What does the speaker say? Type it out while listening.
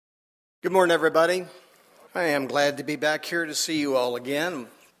Good morning, everybody. I am glad to be back here to see you all again.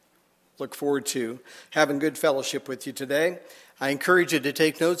 Look forward to having good fellowship with you today. I encourage you to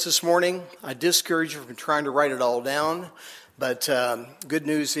take notes this morning. I discourage you from trying to write it all down. But good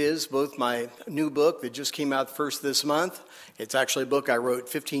news is both my new book that just came out first this month, it's actually a book I wrote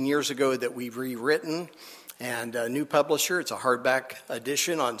 15 years ago that we've rewritten, and a new publisher. It's a hardback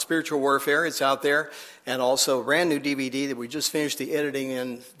edition on spiritual warfare. It's out there. And also a brand new DVD that we just finished the editing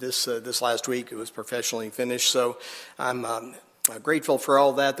in this last week. It was professionally finished. So I'm grateful for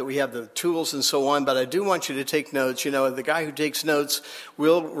all that we have the tools and so on. But I do want you to take notes. You know, the guy who takes notes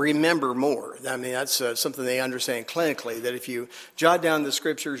will remember more. I mean, that's something they understand clinically, that if you jot down the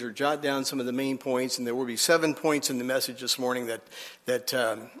scriptures or jot down some of the main points, and there will be 7 points in the message this morning that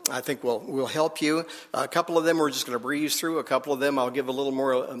I think will help you. A couple of them we're just going to breeze through. A couple of them I'll give a little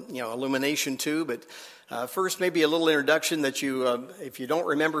more illumination to. But first, maybe a little introduction that you, if you don't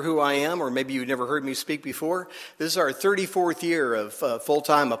remember who I am, or maybe you've never heard me speak before, this is our 34th year of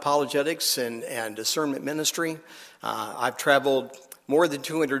full-time apologetics and discernment ministry. I've traveled more than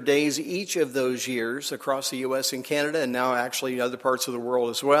 200 days each of those years across the U.S. and Canada, and now actually in other parts of the world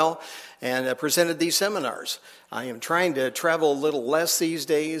as well, and presented these seminars. I am trying to travel a little less these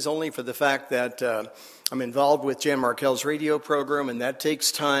days, only for the fact that I'm involved with Jan Markell's radio program, and that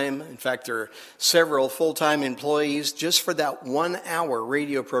takes time. In fact, there are several full-time employees just for that 1 hour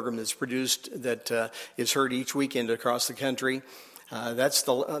radio program that's produced that is heard each weekend across the country. That's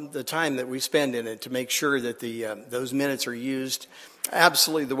the time that we spend in it to make sure that those minutes are used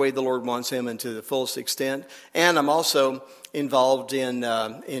absolutely the way the Lord wants them and to the fullest extent. And I'm also involved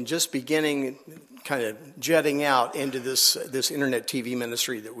in just beginning, kind of jetting out into this internet TV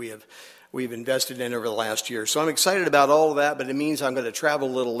ministry that we've invested in over the last year. So I'm excited about all of that, but it means I'm going to travel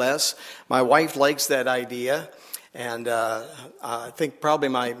a little less. My wife likes that idea, and I think probably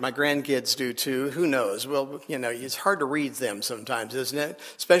my grandkids do too. Who knows? Well, you know, it's hard to read them sometimes, isn't it?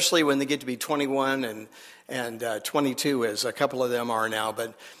 Especially when they get to be 21 and 22, as a couple of them are now.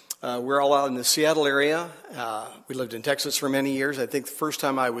 But we're all out in the Seattle area. We lived in Texas for many years. I think the first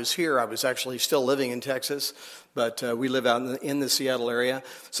time I was here, I was actually still living in Texas. But we live out in the Seattle area.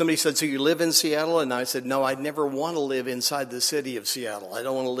 Somebody said, so you live in Seattle? And I said, no, I'd never want to live inside the city of Seattle. I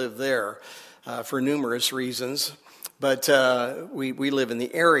don't want to live there for numerous reasons. But we live in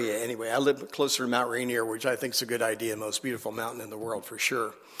the area anyway. I live closer to Mount Rainier, which I think is a good idea, most beautiful mountain in the world for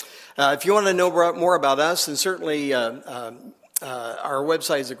sure. If you want to know more about us, then certainly our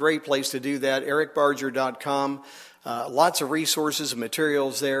website is a great place to do that, ericbarger.com. Lots of resources and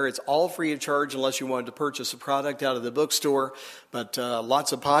materials there. It's all free of charge unless you wanted to purchase a product out of the bookstore. But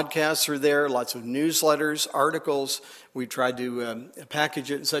lots of podcasts are there, lots of newsletters, articles. We tried to package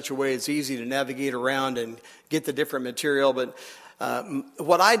it in such a way it's easy to navigate around and get the different material. But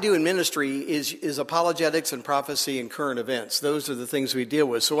what I do in ministry is apologetics and prophecy and current events. Those are the things we deal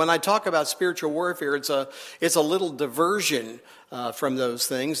with. So when I talk about spiritual warfare, it's a little diversion from those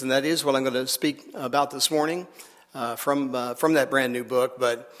things, and that is what I'm going to speak about this morning. From that brand new book,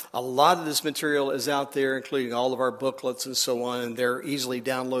 but a lot of this material is out there, including all of our booklets and so on, and they're easily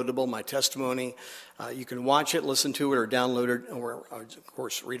downloadable. My testimony, you can watch it, listen to it, or download it, or of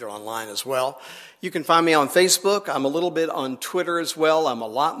course read it online as well. You can find me on Facebook. I'm a little bit on Twitter as well. I'm a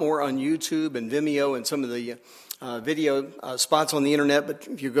lot more on YouTube and Vimeo and some of the video spots on the internet. But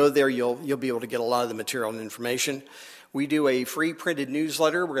if you go there, you'll be able to get a lot of the material and information. We do a free printed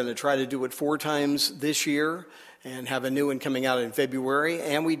newsletter. We're going to try to do it 4 times this year, and have a new one coming out in February.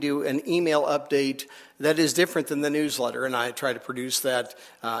 And we do an email update that is different than the newsletter, and I try to produce that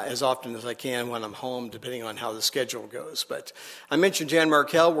as often as I can when I'm home, depending on how the schedule goes. But I mentioned Jan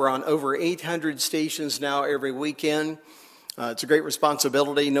Markell. We're on over 800 stations now every weekend. It's a great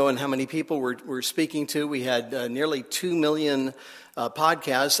responsibility knowing how many people we're speaking to. We had nearly 2 million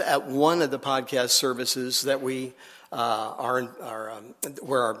podcasts at one of the podcast services that we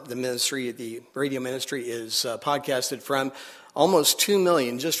where the ministry, the radio ministry, is podcasted from. Almost 2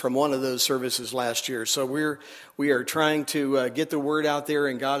 million just from one of those services last year. So we are trying to get the word out there,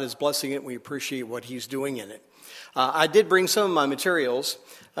 and God is blessing it. And we appreciate what He's doing in it. I did bring some of my materials.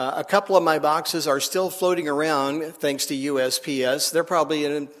 A couple of my boxes are still floating around thanks to USPS. They're probably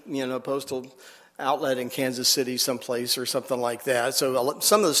in postal outlet in Kansas City someplace or something like that. So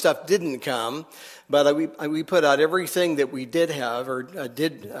some of the stuff didn't come, but we put out everything that we did have or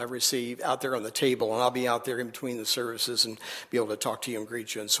did receive out there on the table, and I'll be out there in between the services and be able to talk to you and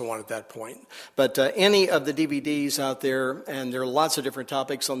greet you and so on at that point. But any of the DVDs out there, and there are lots of different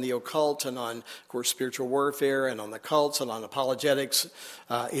topics on the occult and on, of course, spiritual warfare and on the cults and on apologetics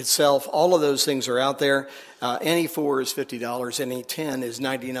itself. All of those things are out there. Any 4 is $50, any 10 is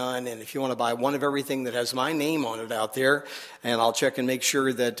 $99, and if you want to buy one of everything that has my name on it out there, and I'll check and make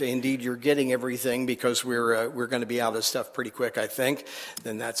sure that indeed you're getting everything, because we're going to be out of stuff pretty quick, I think,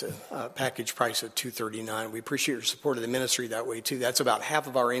 then that's a package price of $239. We appreciate your support of the ministry that way too. That's about half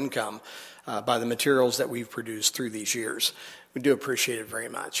of our income by the materials that we've produced through these years. We do appreciate it very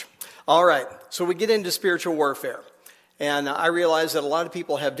much. All right, so we get into spiritual warfare. And I realize that a lot of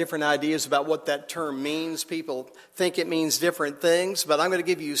people have different ideas about what that term means. People think it means different things, but I'm going to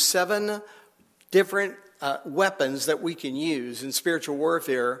give you 7 different weapons that we can use in spiritual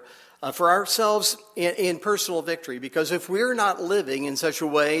warfare for ourselves in personal victory. Because if we're not living in such a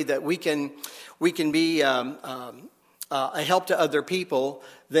way that we can be a help to other people,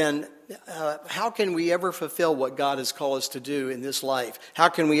 then how can we ever fulfill what God has called us to do in this life? How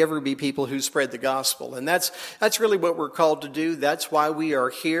can we ever be people who spread the gospel? And that's really what we're called to do. That's why we are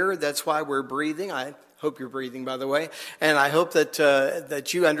here. That's why we're breathing. I hope you're breathing, by the way. And I hope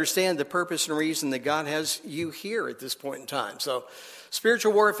that you understand the purpose and reason that God has you here at this point in time. So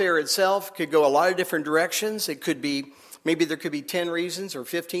spiritual warfare itself could go a lot of different directions. It could be, maybe there could be 10 reasons or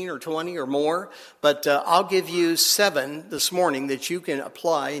 15 or 20 or more, but I'll give you 7 this morning that you can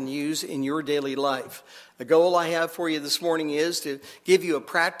apply and use in your daily life. The goal I have for you this morning is to give you a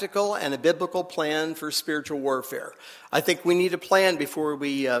practical and a biblical plan for spiritual warfare. I think we need a plan before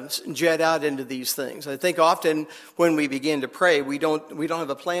we jet out into these things. I think often when we begin to pray, we don't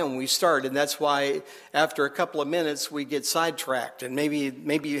have a plan when we start, and that's why after a couple of minutes we get sidetracked, and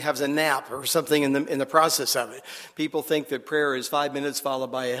maybe you have a nap or something in the process of it. People think that prayer is 5 minutes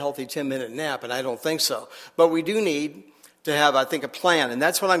followed by a healthy 10-minute nap, and I don't think so. But we do need to have, I think, a plan, and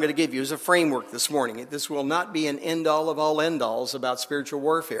that's what I'm going to give you as a framework this morning. This will not be an end-all of all end-alls about spiritual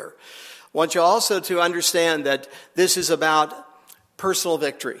warfare. I want you also to understand that this is about personal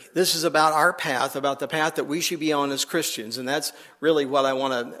victory. This is about our path, about the path that we should be on as Christians, and that's really what I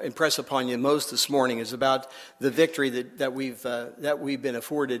want to impress upon you most this morning, is about the victory that we've been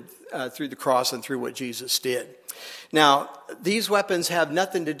afforded through the cross and through what Jesus did. Now, these weapons have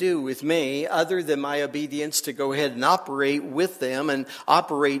nothing to do with me other than my obedience to go ahead and operate with them and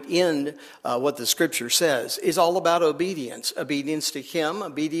operate in what the Scripture says. It's all about obedience. Obedience to Him,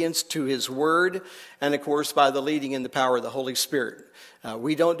 obedience to His Word, and of course by the leading and the power of the Holy Spirit.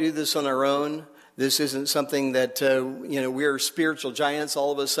 We don't do this on our own. This isn't something that, we're spiritual giants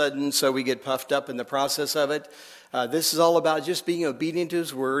all of a sudden, so we get puffed up in the process of it. This is all about just being obedient to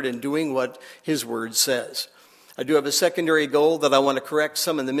His Word and doing what His Word says. I do have a secondary goal that I want to correct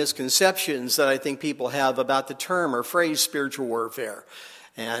some of the misconceptions that I think people have about the term or phrase spiritual warfare.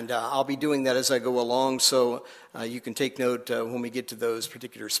 And I'll be doing that as I go along, so you can take note when we get to those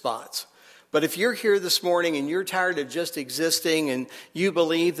particular spots. But if you're here this morning and you're tired of just existing and you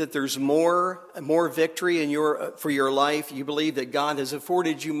believe that there's more victory for your life, you believe that God has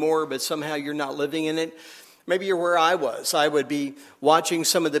afforded you more, but somehow you're not living in it, maybe you're where I was. I would be watching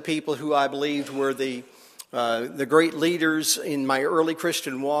some of the people who I believed were the great leaders in my early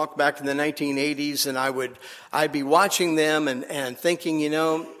Christian walk back in the 1980s, and I'd be watching them and thinking,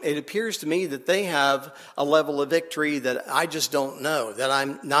 it appears to me that they have a level of victory that I just don't know, that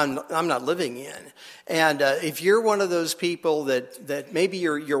I'm not living in. And if you're one of those people that maybe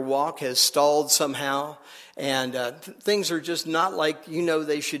your walk has stalled somehow, and things are just not like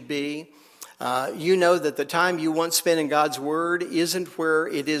they should be, that the time you once spent in God's Word isn't where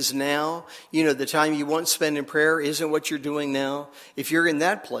it is now. The time you once spent in prayer isn't what you're doing now. If you're in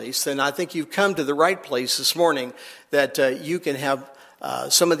that place, then I think you've come to the right place this morning, that you can have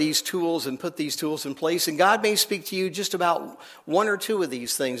some of these tools and put these tools in place. And God may speak to you just about 1 or 2 of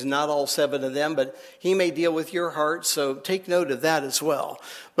these things, not all 7 of them, but He may deal with your heart. So take note of that as well.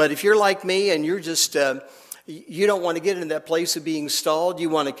 But if you're like me and you're just you don't want to get into that place of being stalled. You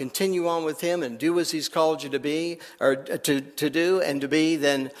want to continue on with Him and do as He's called you to be, or to do and to be.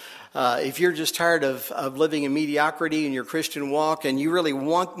 Then if you're just tired of living in mediocrity in your Christian walk and you really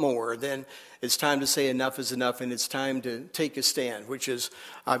want more, then it's time to say enough is enough, and it's time to take a stand, which is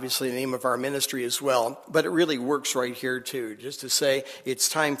obviously the name of our ministry as well. But it really works right here too, just to say it's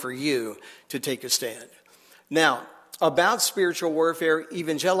time for you to take a stand. Now, about spiritual warfare,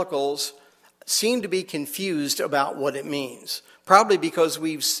 evangelicals seem to be confused about what it means, probably because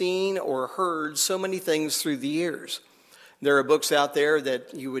we've seen or heard so many things through the years. There are books out there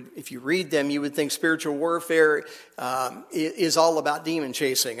that you would, if you read them, you would think spiritual warfare is all about demon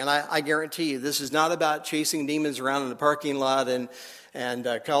chasing. And I guarantee you, this is not about chasing demons around in the parking lot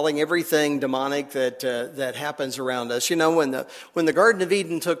and calling everything demonic that happens around us. You know, when the Garden of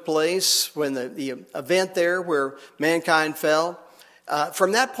Eden took place, when the event there where mankind fell,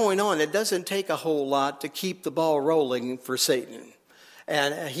 from that point on, it doesn't take a whole lot to keep the ball rolling for Satan.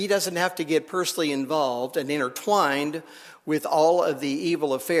 And he doesn't have to get personally involved and intertwined with all of the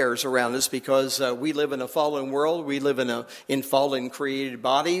evil affairs around us, because we live in a fallen world. We live in fallen created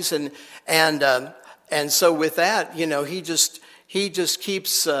bodies, and so with that, you know, he just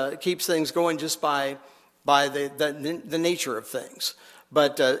keeps things going just by the nature of things.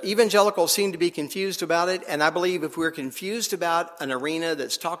 But evangelicals seem to be confused about it, and I believe if we're confused about an arena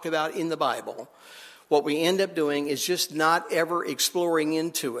that's talked about in the Bible, what we end up doing is just not ever exploring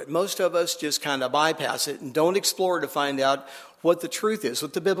into it. Most of us just kind of bypass it and don't explore to find out what the truth is,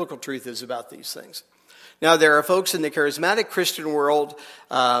 what the biblical truth is about these things. Now, there are folks in the charismatic Christian world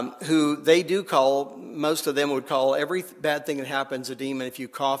who they do call, most of them would call every bad thing that happens a demon. If you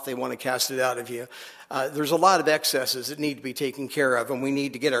cough, they want to cast it out of you. There's a lot of excesses that need to be taken care of, and we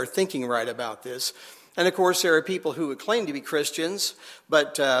need to get our thinking right about this. And of course, there are people who would claim to be Christians,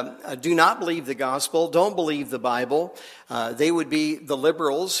 but do not believe the gospel, don't believe the Bible. They would be the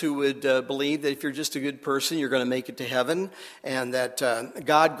liberals who would believe that if you're just a good person, you're going to make it to heaven, and that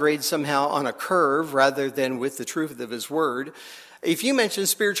God grades somehow on a curve rather than with the truth of his word. If you mention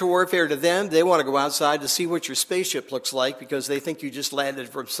spiritual warfare to them, they want to go outside to see what your spaceship looks like because they think you just landed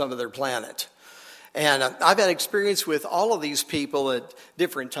from some other planet. And I've had experience with all of these people at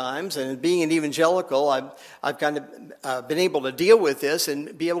different times, and being an evangelical, I've kind of been able to deal with this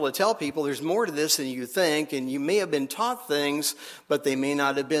and be able to tell people there's more to this than you think, and you may have been taught things, but they may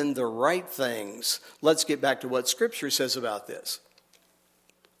not have been the right things. Let's get back to what Scripture says about this.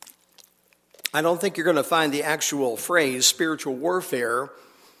 I don't think you're going to find the actual phrase spiritual warfare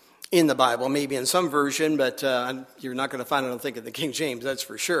in the Bible, maybe in some version, but you're not going to find it, I don't think, in the King James, that's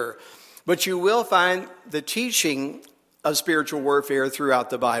for sure. But you will find the teaching of spiritual warfare throughout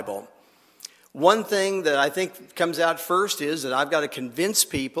the Bible. One thing that I think comes out first is that I've got to convince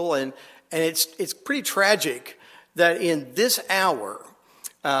people, and it's pretty tragic that in this hour,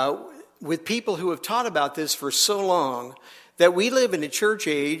 with people who have taught about this for so long, that we live in a church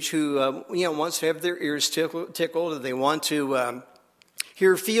age who wants to have their ears tickled, and they want to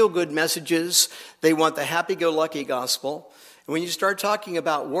hear feel-good messages. They want the happy-go-lucky gospel. And when you start talking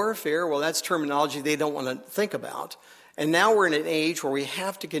about warfare, well, that's terminology they don't want to think about. And now we're in an age where we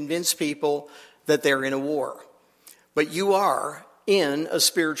have to convince people that they're in a war. But you are in a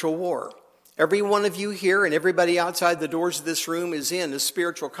spiritual war. Every one of you here and everybody outside the doors of this room is in a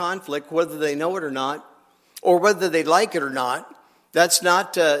spiritual conflict, whether they know it or not, or whether they like it or not. That's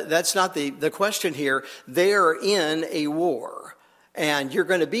not the question here. They are in a war. And you're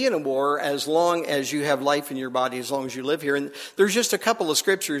going to be in a war as long as you have life in your body, as long as you live here. And there's just a couple of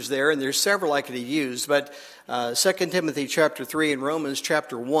scriptures there, and there's several I could have used. But 2 Timothy chapter 3 and Romans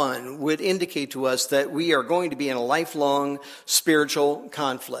chapter 1 would indicate to us that we are going to be in a lifelong spiritual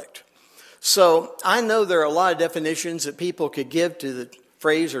conflict. So I know there are a lot of definitions that people could give to the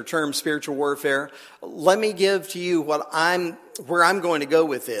phrase or term spiritual warfare. Let me give to you where I'm going to go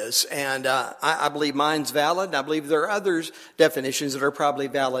with this, and I believe mine's valid, and I believe there are other definitions that are probably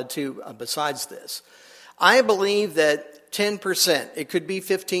valid too besides this. I believe that 10%, it could be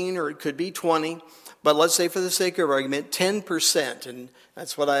 15 or it could be 20, but let's say for the sake of argument, 10%, and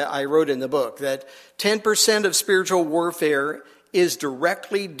that's what I wrote in the book, that 10% of spiritual warfare is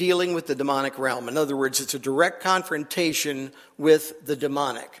directly dealing with the demonic realm. In other words, it's a direct confrontation with the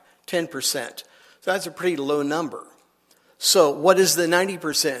demonic, 10%. So that's a pretty low number. So what is the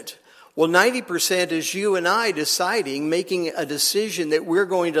 90%? Well, 90% is you and I deciding, making a decision that we're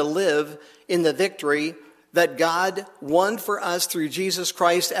going to live in the victory that God won for us through Jesus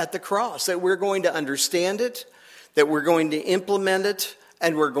Christ at the cross, that we're going to understand it, that we're going to implement it,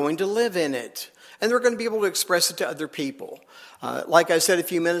 and we're going to live in it. And we're going to be able to express it to other people. Like I said a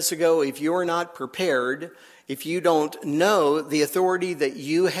few minutes ago, if you're not prepared, if you don't know the authority that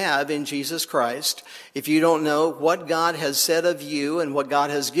you have in Jesus Christ, if you don't know what God has said of you and what God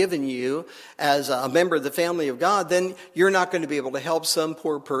has given you as a member of the family of God, then you're not going to be able to help some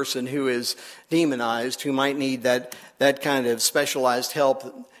poor person who is demonized, who might need that kind of specialized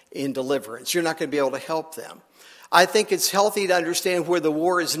help in deliverance. You're not going to be able to help them. I think it's healthy to understand where the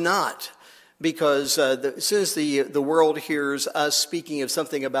war is not. because as soon as the world hears us speaking of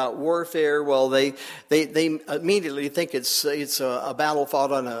something about warfare, well, they immediately think it's a battle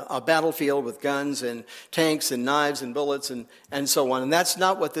fought on a battlefield with guns and tanks and knives and bullets and so on. And that's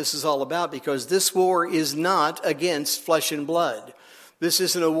not what this is all about, because this war is not against flesh and blood. This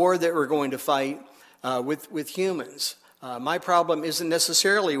isn't a war that we're going to fight with humans. My problem isn't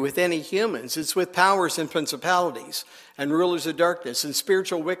necessarily with any humans. It's with powers and principalities and rulers of darkness and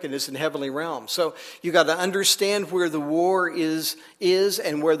spiritual wickedness in heavenly realms. So you got to understand where the war is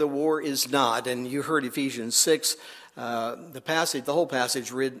and where the war is not. And you heard Ephesians 6, the whole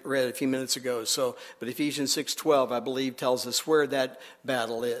passage read a few minutes ago. But Ephesians 6:12, I believe, tells us where that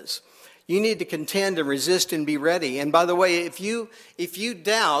battle is. You need to contend and resist and be ready. And by the way, if you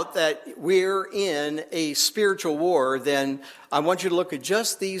doubt that we're in a spiritual war, then I want you to look at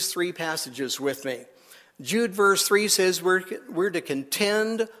just these three passages with me. Jude verse 3 says we're to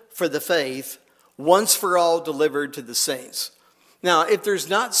contend for the faith once for all delivered to the saints. Now, if there's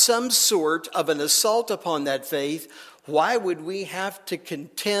not some sort of an assault upon that faith, why would we have to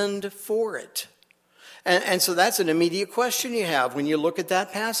contend for it? And so that's an immediate question you have when you look at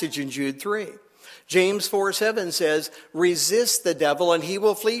that passage in Jude 3. James 4:7 says, resist the devil and he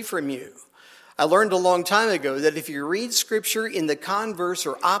will flee from you. I learned a long time ago that if you read Scripture in the converse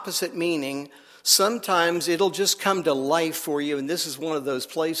or opposite meaning, sometimes it'll just come to life for you, and this is one of those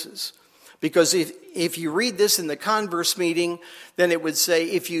places. Because if you read this in the converse meaning, then it would say,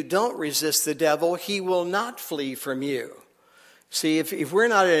 if you don't resist the devil, he will not flee from you. See, if we're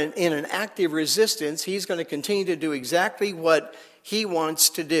not in an active resistance, he's going to continue to do exactly what he wants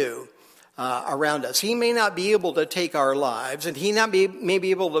to do around us. He may not be able to take our lives, and he may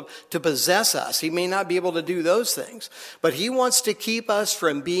be able to possess us. He may not be able to do those things. But he wants to keep us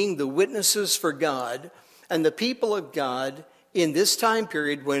from being the witnesses for God and the people of God in this time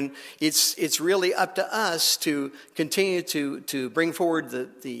period when it's really up to us to continue to bring forward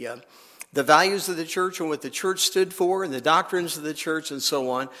the values of the church and what the church stood for and the doctrines of the church and so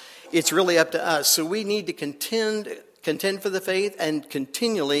on. It's really up to us. So we need to contend for the faith and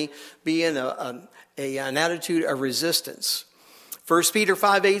continually be in an attitude of resistance. 1 Peter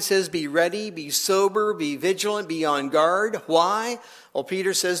 5:8 says, be ready, be sober, be vigilant, be on guard. Why? Well,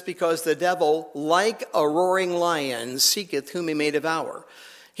 Peter says, because the devil, like a roaring lion, seeketh whom he may devour.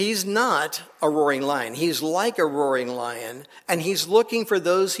 He's not a roaring lion. He's like a roaring lion, and he's looking for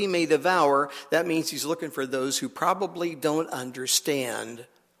those he may devour. That means he's looking for those who probably don't understand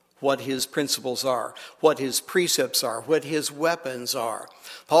what his principles are, what his precepts are, what his weapons are.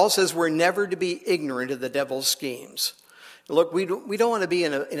 Paul says we're never to be ignorant of the devil's schemes. Look, we don't want to be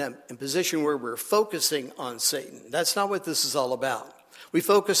in a position where we're focusing on Satan. That's not what this is all about. We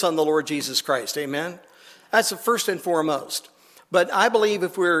focus on the Lord Jesus Christ. Amen? That's the first and foremost. But I believe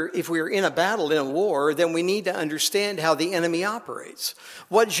if we're in a battle, in a war, then we need to understand how the enemy operates.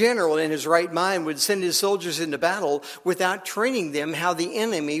 What general in his right mind would send his soldiers into battle without training them how the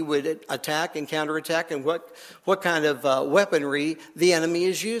enemy would attack and counterattack and what kind of weaponry the enemy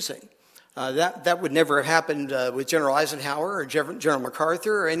is using? That would never have happened with General Eisenhower or General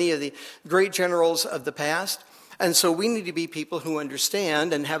MacArthur or any of the great generals of the past. And so we need to be people who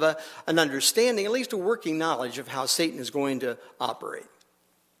understand and have an understanding, at least a working knowledge of how Satan is going to operate.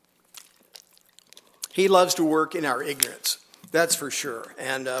 He loves to work in our ignorance, that's for sure.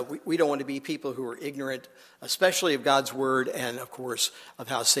 And we don't want to be people who are ignorant, especially of God's word and, of course, of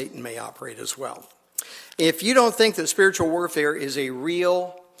how Satan may operate as well. If you don't think that spiritual warfare is a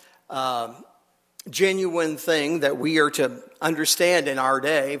real genuine thing that we are to understand in our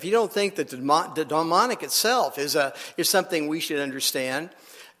day, if you don't think that the demonic itself is something we should understand,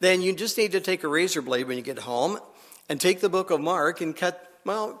 then you just need to take a razor blade when you get home and take the book of Mark and cut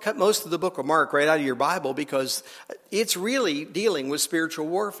most of the book of Mark right out of your Bible, because it's really dealing with spiritual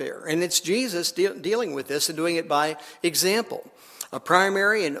warfare. And it's Jesus dealing with this and doing it by example. A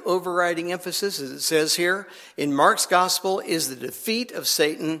primary and overriding emphasis, as it says here, in Mark's gospel is the defeat of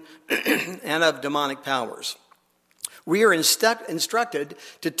Satan and of demonic powers. We are instructed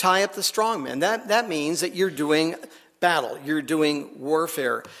to tie up the strong men. That means that you're doing battle, you're doing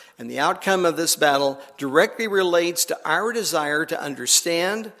warfare. And the outcome of this battle directly relates to our desire to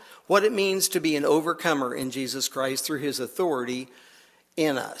understand what it means to be an overcomer in Jesus Christ through his authority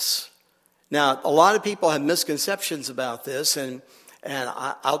in us. Now, a lot of people have misconceptions about this, and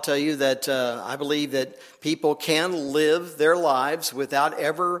I'll tell you that I believe that people can live their lives without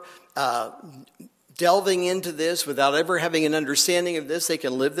ever delving into this, without ever having an understanding of this. They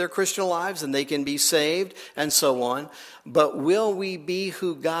can live their Christian lives and they can be saved and so on. But will we be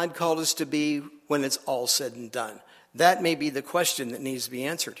who God called us to be when it's all said and done? That may be the question that needs to be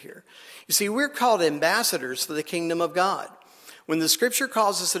answered here. You see, we're called ambassadors for the kingdom of God. When the scripture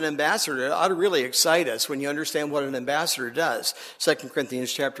calls us an ambassador, it ought to really excite us when you understand what an ambassador does. 2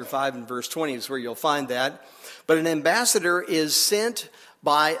 Corinthians chapter 5 and verse 20 is where you'll find that. But an ambassador is sent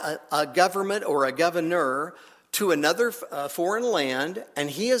by a government or a governor to another foreign land, and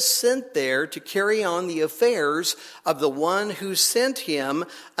he is sent there to carry on the affairs of the one who sent him,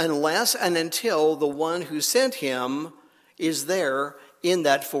 unless and until the one who sent him is there in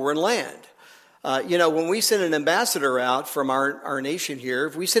that foreign land. When we send an ambassador out from our nation here,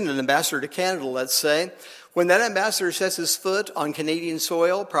 if we send an ambassador to Canada, let's say, when that ambassador sets his foot on Canadian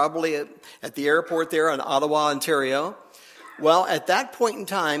soil, probably at the airport there in Ottawa, Ontario, well, at that point in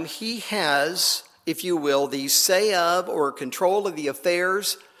time, he has, if you will, the say of or control of the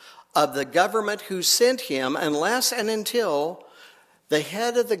affairs of the government who sent him, unless and until the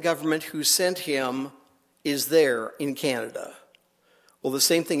head of the government who sent him is there in Canada. Well, the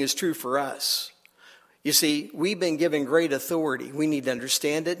same thing is true for us. You see, we've been given great authority. We need to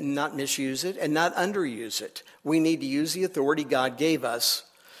understand it and not misuse it and not underuse it. We need to use the authority God gave us.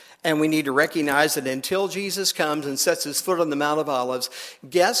 And we need to recognize that until Jesus comes and sets his foot on the Mount of Olives,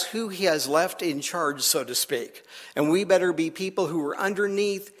 guess who he has left in charge, so to speak? And we better be people who are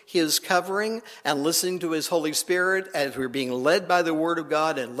underneath his covering and listening to his Holy Spirit as we're being led by the Word of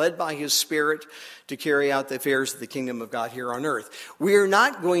God and led by his Spirit to carry out the affairs of the kingdom of God here on earth. We are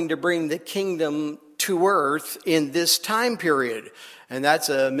not going to bring the kingdom to earth in this time period. And that's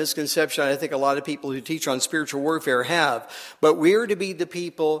a misconception I think a lot of people who teach on spiritual warfare have. But we are to be the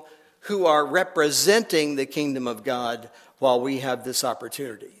people who are representing the kingdom of God while we have this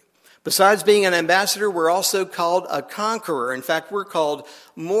opportunity. Besides being an ambassador, we're also called a conqueror. In fact, we're called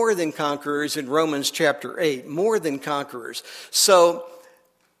more than conquerors in Romans chapter 8, more than conquerors. So,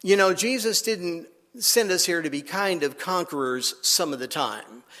 Jesus didn't send us here to be kind of conquerors some of the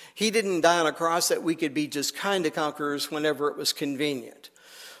time. He didn't die on a cross that we could be just kind of conquerors whenever it was convenient.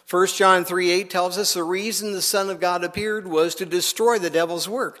 1 John 3:8 tells us the reason the Son of God appeared was to destroy the devil's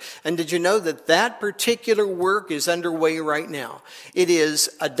work. And did you know that particular work is underway right now? It is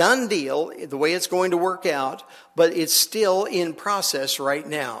a done deal, the way it's going to work out, but it's still in process right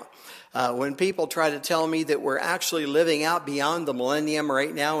now. When people try to tell me that we're actually living out beyond the millennium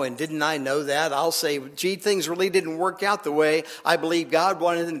right now, and didn't I know that, I'll say, gee, things really didn't work out the way I believe God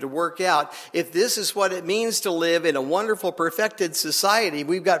wanted them to work out. If this is what it means to live in a wonderful, perfected society,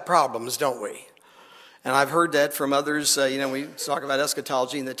 we've got problems, don't we? And I've heard that from others. We talk about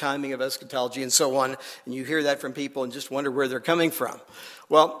eschatology and the timing of eschatology and so on, and you hear that from people and just wonder where they're coming from.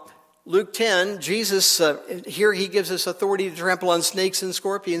 Well, Luke 10, Jesus, here he gives us authority to trample on snakes and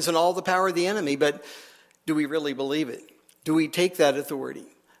scorpions and all the power of the enemy. But do we really believe it? Do we take that authority?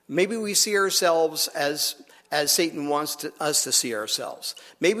 Maybe we see ourselves as Satan wants us to see ourselves.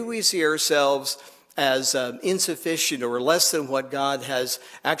 Maybe we see ourselves as insufficient or less than what God has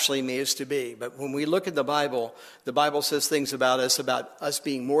actually made us to be. But when we look at the Bible says things about us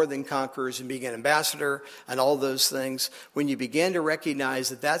being more than conquerors and being an ambassador and all those things. When you begin to recognize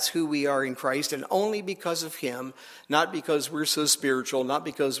that that's who we are in Christ, and only because of him, not because we're so spiritual, not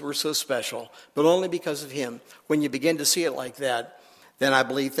because we're so special, but only because of him, when you begin to see it like that, then I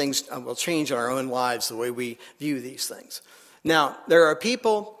believe things will change in our own lives, the way we view these things. Now, there are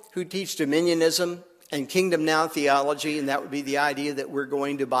people who teach dominionism and kingdom now theology, and that would be the idea that we're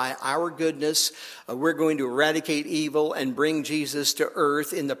going to, by our goodness, we're going to eradicate evil and bring Jesus to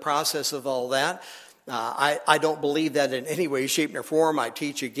earth in the process of all that. I don't believe that in any way, shape, or form. I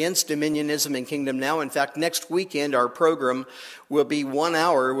teach against dominionism and kingdom now. In fact, next weekend, our program will be 1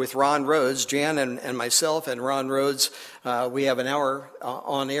 hour with Ron Rhodes, Jan and myself and Ron Rhodes. We have an hour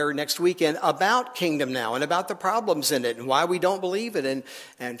on air next weekend about kingdom now and about the problems in it and why we don't believe it,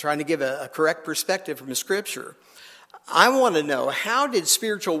 and trying to give a correct perspective from the Scripture. I want to know, how did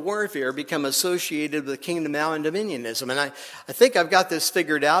spiritual warfare become associated with kingdom now and dominionism? And I think I've got this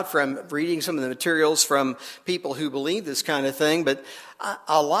figured out from reading some of the materials from people who believe this kind of thing. But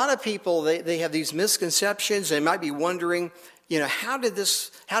a lot of people, they have these misconceptions. They might be wondering, how did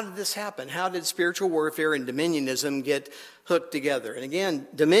this happen? How did spiritual warfare and dominionism get hooked together? And again,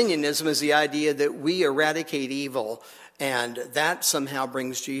 dominionism is the idea that we eradicate evil, and that somehow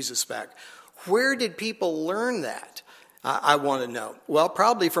brings Jesus back. Where did people learn that? I want to know. Well,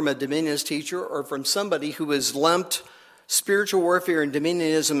 probably from a dominionist teacher or from somebody who has lumped spiritual warfare and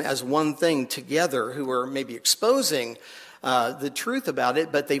dominionism as one thing together, who are maybe exposing the truth about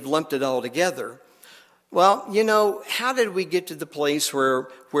it, but they've lumped it all together. Well, how did we get to the place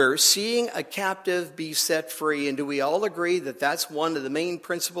where seeing a captive be set free, and do we all agree that that's one of the main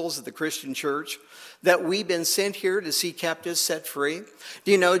principles of the Christian church, that we've been sent here to see captives set free?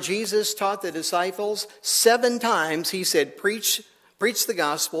 Do you know Jesus taught the disciples 7 times, he said, preach the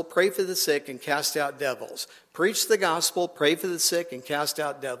gospel, pray for the sick, and cast out devils. Preach the gospel, pray for the sick, and cast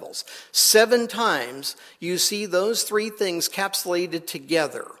out devils. 7 times you see those 3 things capsulated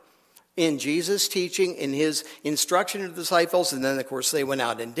together in Jesus' teaching, in his instruction to the disciples, and then, of course, they went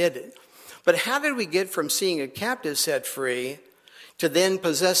out and did it. But how did we get from seeing a captive set free to then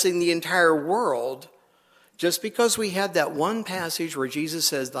possessing the entire world just because we had that one passage where Jesus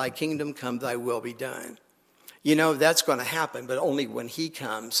says, thy kingdom come, thy will be done? That's going to happen, but only when he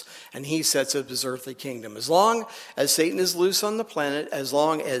comes and he sets up his earthly kingdom. As long as Satan is loose on the planet, as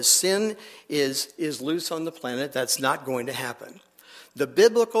long as sin is loose on the planet, that's not going to happen. The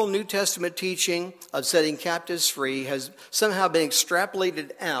biblical New Testament teaching of setting captives free has somehow been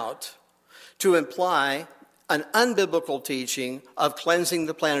extrapolated out to imply an unbiblical teaching of cleansing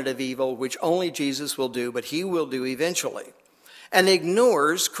the planet of evil, which only Jesus will do, but he will do eventually, and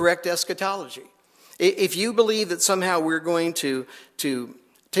ignores correct eschatology. If you believe that somehow we're going to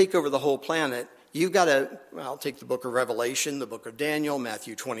take over the whole planet, you've got to, take the book of Revelation, the book of Daniel,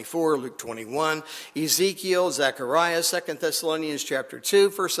 Matthew 24, Luke 21, Ezekiel, Zechariah, 2 Thessalonians chapter 2,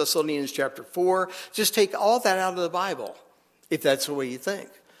 1 Thessalonians chapter 4. Just take all that out of the Bible, if that's the way you think.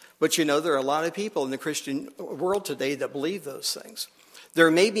 But there are a lot of people in the Christian world today that believe those things.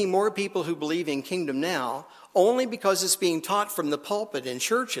 There may be more people who believe in kingdom now only because it's being taught from the pulpit in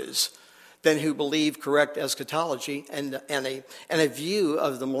churches than who believe correct eschatology and a view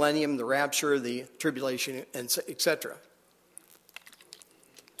of the millennium, the rapture, the tribulation, and etc.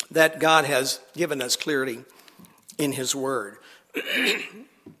 that God has given us clearly in his word. You're going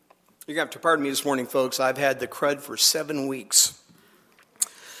to have to pardon me this morning, folks. I've had the crud for 7 weeks.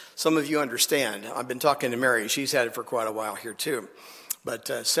 Some of you understand. I've been talking to Mary. She's had it for quite a while here too. But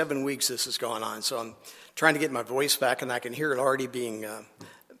 7 weeks this has gone on. So I'm trying to get my voice back, and I can hear it already being...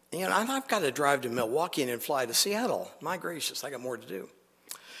 I've got to drive to Milwaukee and then fly to Seattle. My gracious, I got more to do.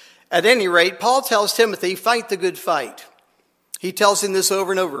 At any rate, Paul tells Timothy, fight the good fight. He tells him this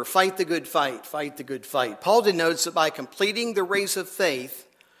over and over, fight the good fight, fight the good fight. Paul denotes that by completing the race of faith,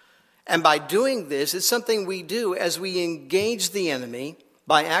 and by doing this, it's something we do as we engage the enemy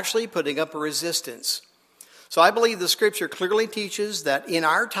by actually putting up a resistance. So I believe the scripture clearly teaches that in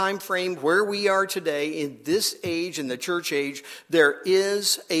our time frame where we are today, in this age, in the church age, there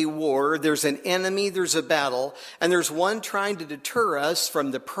is a war, there's an enemy, there's a battle, and there's one trying to deter us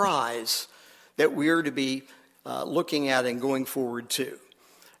from the prize that we're to be looking at and going forward to.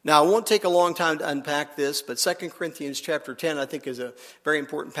 Now, it won't take a long time to unpack this, but 2 Corinthians chapter 10, I think, is a very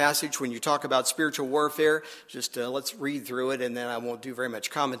important passage when you talk about spiritual warfare. Just let's read through it, and then I won't do very much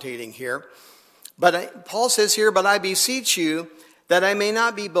commentating here. But Paul says here, but I beseech you that I may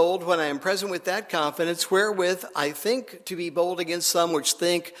not be bold when I am present with that confidence, wherewith I think to be bold against some which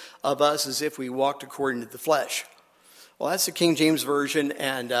think of us as if we walked according to the flesh. Well, that's the King James Version,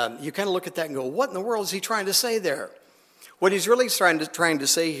 and you kind of look at that and go, what in the world is he trying to say there? What he's really trying to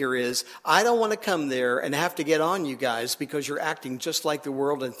say here is, I don't want to come there and have to get on you guys because you're acting just like the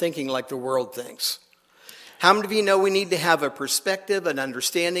world and thinking like the world thinks. How many of you know we need to have a perspective, an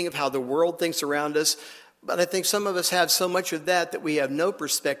understanding of how the world thinks around us? But I think some of us have so much of that we have no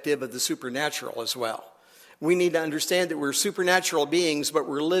perspective of the supernatural as well. We need to understand that we're supernatural beings, but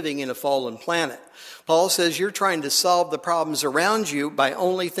we're living in a fallen planet. Paul says you're trying to solve the problems around you by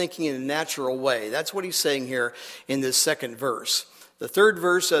only thinking in a natural way. That's what he's saying here in this second verse. The third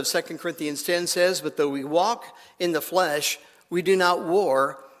verse of 2 Corinthians 10 says, but though we walk in the flesh, we do not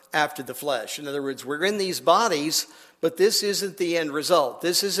war after the flesh. In other words, we're in these bodies, but this isn't the end result.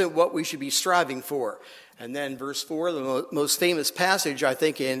 This isn't what we should be striving for. And then verse 4, the most famous passage, I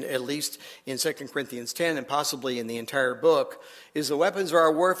think, at least in 2 Corinthians 10 and possibly in the entire book, is the weapons of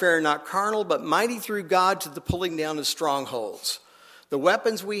our warfare are not carnal, but mighty through God to the pulling down of strongholds. The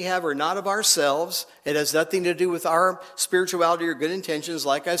weapons we have are not of ourselves. It has nothing to do with our spirituality or good intentions,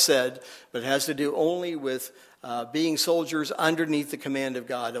 like I said, but it has to do only with being soldiers underneath the command of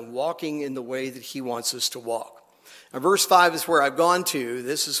God and walking in the way that he wants us to walk. Now, verse 5 is where I've gone to.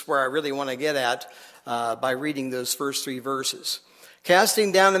 This is where I really want to get at by reading those first 3 verses.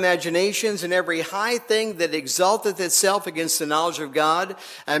 Casting down imaginations and every high thing that exalteth itself against the knowledge of God,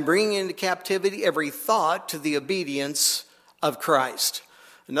 and bringing into captivity every thought to the obedience of Christ.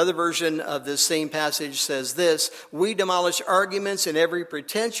 Another version of this same passage says this, we demolish arguments and every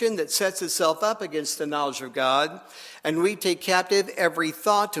pretension that sets itself up against the knowledge of God, and we take captive every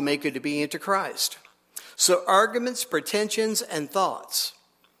thought to make it obedient to Christ. So arguments, pretensions, and thoughts.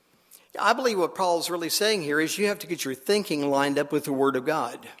 I believe what Paul's really saying here is you have to get your thinking lined up with the Word of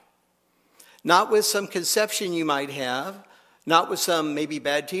God. Not with some conception you might have, not with some maybe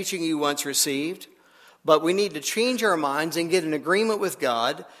bad teaching you once received, but we need to change our minds and get an agreement with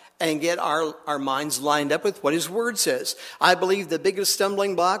God and get our minds lined up with what His Word says. I believe the biggest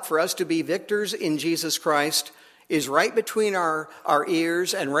stumbling block for us to be victors in Jesus Christ is right between our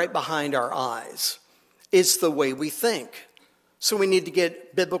ears and right behind our eyes. It's the way we think. So we need to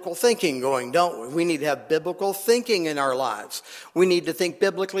get biblical thinking going, don't we? We need to have biblical thinking in our lives. We need to think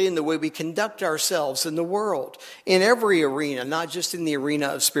biblically in the way we conduct ourselves in the world, in every arena, not just in the arena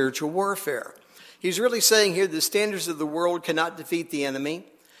of spiritual warfare. He's really saying here the standards of the world cannot defeat the enemy.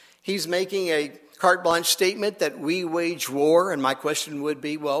 He's making a carte blanche statement that we wage war, and my question would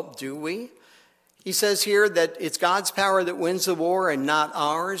be, well, do we? He says here that it's God's power that wins the war and not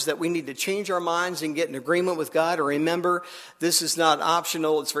ours, that we need to change our minds and get in agreement with God. Or remember, this is not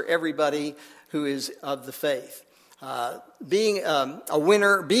optional. It's for everybody who is of the faith. Being a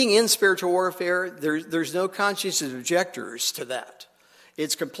winner, being in spiritual warfare, there's no conscious objectors to that.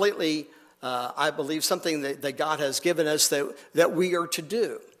 It's completely, I believe, something that God has given us that we are to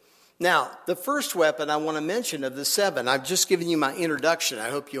do. Now, the first weapon I want to mention of the 7, I've just given you my introduction.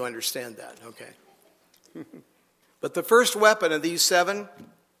 I hope you understand that, okay? But the first weapon of these 7,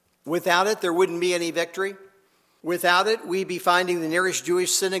 without it, there wouldn't be any victory. Without it, we'd be finding the nearest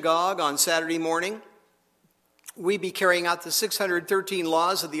Jewish synagogue on Saturday morning. We'd be carrying out the 613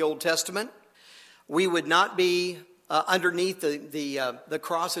 laws of the Old Testament. We would not be underneath the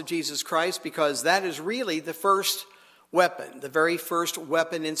cross of Jesus Christ, because that is really the first weapon. The very first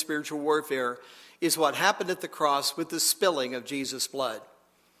weapon in spiritual warfare is what happened at the cross with the spilling of Jesus' blood.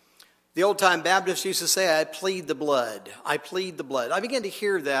 The old-time Baptists used to say, I plead the blood. I plead the blood. I began to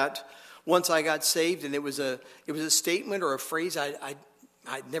hear that once I got saved, and it was a statement or a phrase I'd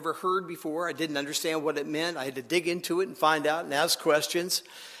never heard before. I didn't understand what it meant. I had to dig into it and find out and ask questions.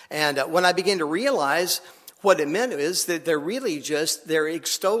 And when I began to realize what it meant is that they're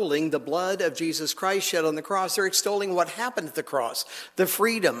extolling the blood of Jesus Christ shed on the cross. They're extolling what happened at the cross, the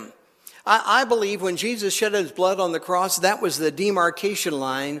freedom. I believe when Jesus shed his blood on the cross, that was the demarcation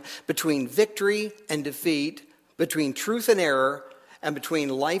line between victory and defeat, between truth and error, and between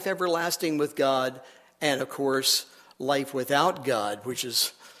life everlasting with God and, of course, life without God, which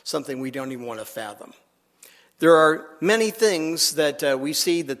is something we don't even want to fathom. There are many things that we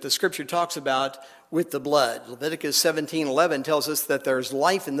see that the Scripture talks about with the blood. Leviticus 17:11 tells us that there's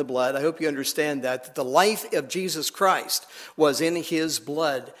life in the blood. I hope you understand that the life of Jesus Christ was in his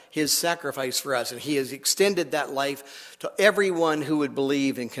blood, his sacrifice for us, and he has extended that life to everyone who would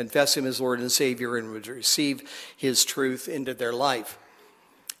believe and confess him as Lord and Savior and would receive his truth into their life.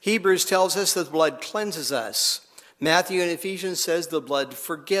 Hebrews tells us that the blood cleanses us. Matthew and Ephesians says the blood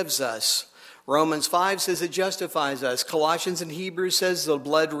forgives us. Romans 5 says it justifies us. Colossians and Hebrews says the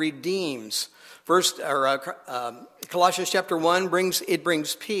blood redeems. Colossians chapter 1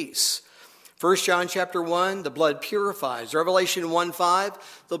 brings peace. 1 John chapter 1, the blood purifies. Revelation 1:5,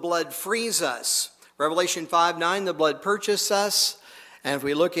 the blood frees us. Revelation 5:9, the blood purchased us. And if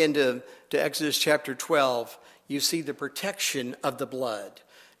we look into Exodus chapter 12, you see the protection of the blood.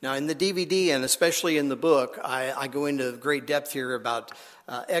 Now, in the DVD and especially in the book, I go into great depth here about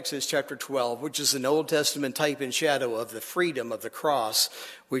Exodus chapter 12, which is an Old Testament type and shadow of the freedom of the cross,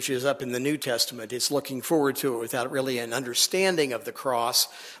 which is up in the New Testament. It's looking forward to it without really an understanding of the cross,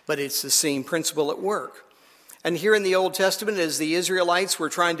 but it's the same principle at work. And here in the Old Testament, as the Israelites were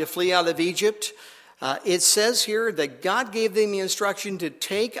trying to flee out of Egypt, it says here that God gave them the instruction to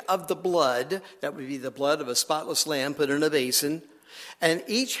take of the blood, that would be the blood of a spotless lamb, put in a basin, and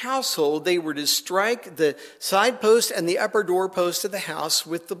each household, they were to strike the side post and the upper doorpost of the house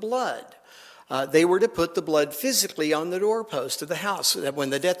with the blood. They were to put the blood physically on the doorpost of the house, so that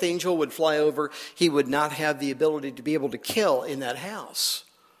when the death angel would fly over, he would not have the ability to be able to kill in that house.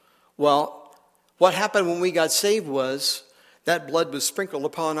 Well, what happened when we got saved was that blood was sprinkled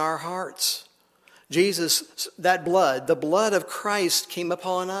upon our hearts. Jesus, that blood, the blood of Christ came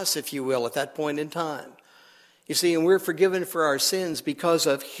upon us, if you will, at that point in time. You see, and we're forgiven for our sins because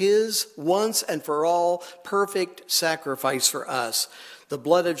of his once and for all perfect sacrifice for us. The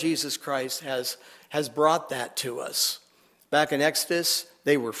blood of Jesus Christ has brought that to us. Back in Exodus,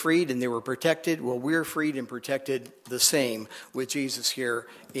 they were freed and they were protected. Well, we're freed and protected the same with Jesus here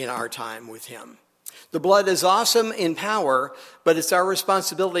in our time with him. The blood is awesome in power, but it's our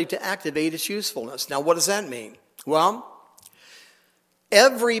responsibility to activate its usefulness. Now, what does that mean? Well,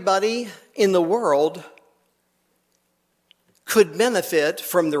 everybody in the world could benefit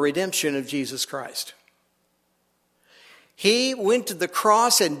from the redemption of Jesus Christ. He went to the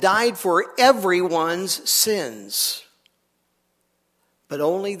cross and died for everyone's sins. But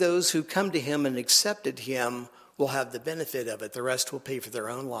only those who come to him and accepted him will have the benefit of it. The rest will pay for their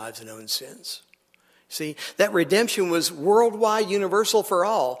own lives and own sins. See, that redemption was worldwide, universal for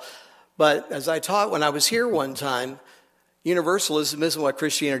all. But as I taught when I was here one time, universalism isn't what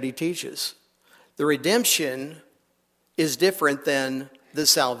Christianity teaches. The redemption is different than the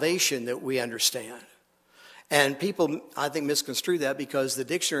salvation that we understand. And people, I think, misconstrue that because the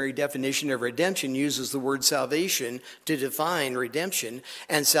dictionary definition of redemption uses the word salvation to define redemption,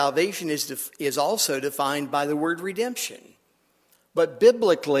 and salvation is also defined by the word redemption. But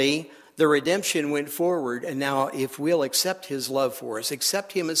biblically, the redemption went forward, and now if we'll accept his love for us,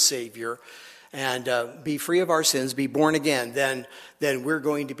 accept him as Savior, and be free of our sins, be born again, then we're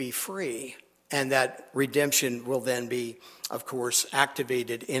going to be free. And that redemption will then be, of course,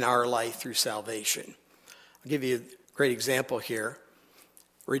 activated in our life through salvation. I'll give you a great example here.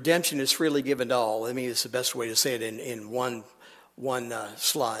 Redemption is freely given to all. I mean, it's the best way to say it in one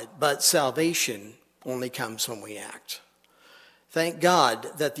slide. But salvation only comes when we act. Thank God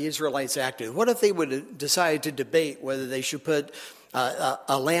that the Israelites acted. What if they would have decided to debate whether they should put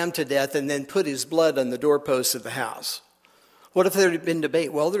a lamb to death and then put his blood on the doorpost of the house? What if there had been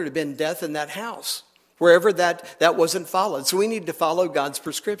debate? Well, there would have been death in that house, wherever that wasn't followed. So we need to follow God's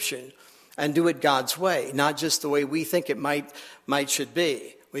prescription and do it God's way, not just the way we think it should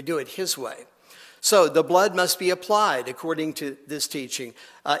be. We do it his way. So the blood must be applied according to this teaching.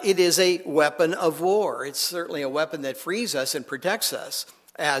 It is a weapon of war. It's certainly a weapon that frees us and protects us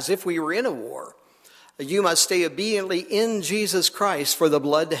as if we were in a war. You must stay obediently in Jesus Christ for the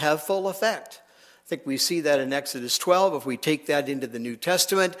blood to have full effect. I think we see that in Exodus 12. If we take that into the New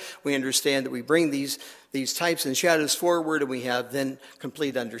Testament, we understand that we bring these types and shadows forward, and we have then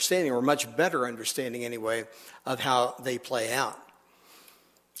complete understanding, or much better understanding anyway, of how they play out.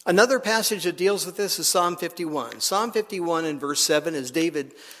 Another passage that deals with this is Psalm 51. Psalm 51 in verse 7 is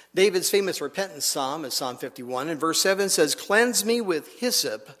David's famous repentance psalm, is Psalm 51. And verse 7 says, "Cleanse me with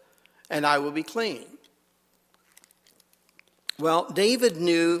hyssop, and I will be clean." Well, David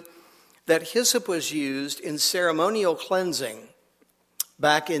knew that hyssop was used in ceremonial cleansing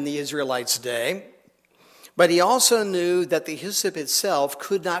back in the Israelites' day. But he also knew that the hyssop itself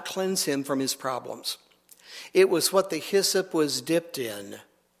could not cleanse him from his problems. It was what the hyssop was dipped in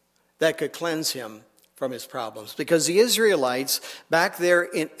that could cleanse him from his problems. Because the Israelites, back there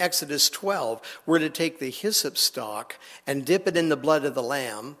in Exodus 12, were to take the hyssop stalk and dip it in the blood of the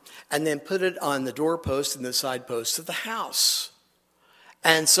lamb, and then put it on the doorpost and the side posts of the house.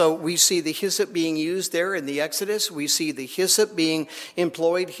 And so we see the hyssop being used there in the Exodus. We see the hyssop being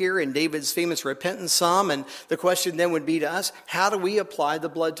employed here in David's famous repentance psalm. And the question then would be to us, how do we apply the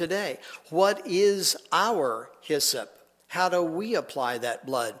blood today? What is our hyssop? How do we apply that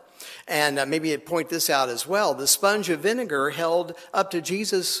blood? And maybe I'd point this out as well. The sponge of vinegar held up to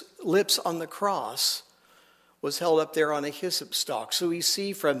Jesus' lips on the cross was held up there on a hyssop stalk. So we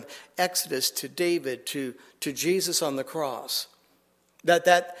see from Exodus to David to Jesus on the cross,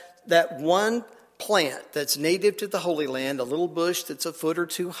 that one plant that's native to the Holy Land, a little bush that's a foot or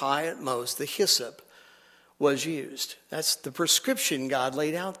two high at most, the hyssop, was used. That's the prescription God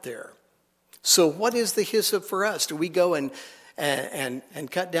laid out there. So what is the hyssop for us? Do we go and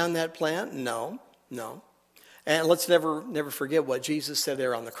cut down that plant? No. And let's never forget what Jesus said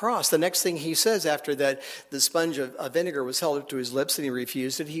there on the cross. The next thing he says after that, the sponge of vinegar was held up to his lips and he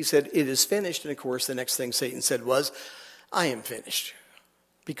refused it. He said, "It is finished." And of course, the next thing Satan said was, "I am finished."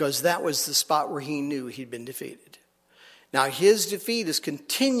 Because that was the spot where he knew he'd been defeated. Now his defeat is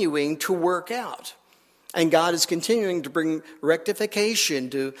continuing to work out. And God is continuing to bring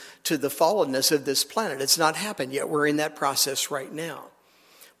rectification to the fallenness of this planet. It's not happened yet. We're in that process right now.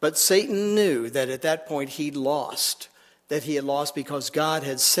 But Satan knew that at that point he'd lost. That he had lost because God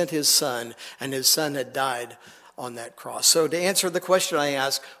had sent his son, and his son had died on that cross. So to answer the question I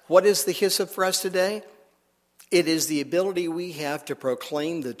ask, what is the hyssop for us today? It is the ability we have to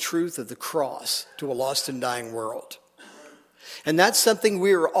proclaim the truth of the cross to a lost and dying world. And that's something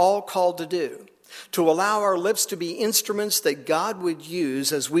we are all called to do. To allow our lips to be instruments that God would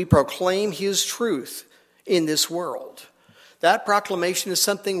use as we proclaim his truth in this world. That proclamation is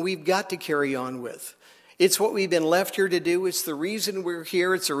something we've got to carry on with. It's what we've been left here to do. It's the reason we're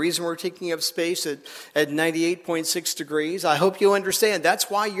here. It's the reason we're taking up space at 98.6 degrees. I hope you understand. That's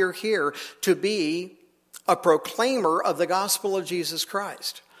why you're here, to be a proclaimer of the gospel of Jesus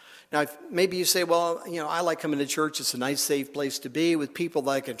Christ. Now, maybe you say, well, I like coming to church. It's a nice, safe place to be with people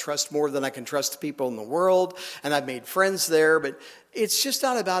that I can trust more than I can trust the people in the world. And I've made friends there. But it's just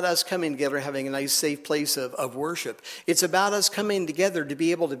not about us coming together, having a nice, safe place of worship. It's about us coming together to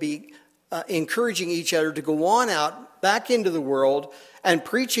be able to be encouraging each other to go on out back into the world and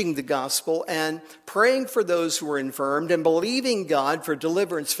preaching the gospel and praying for those who are infirmed and believing God for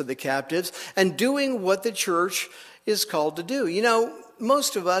deliverance for the captives and doing what the church is called to do.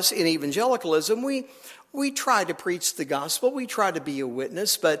 Most of us in evangelicalism, we try to preach the gospel. We try to be a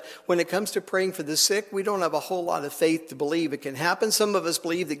witness. But when it comes to praying for the sick, we don't have a whole lot of faith to believe it can happen. Some of us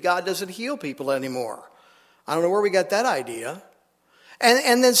believe that God doesn't heal people anymore. I don't know where we got that idea.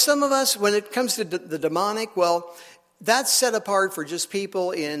 And then some of us, when it comes to the demonic, well, that's set apart for just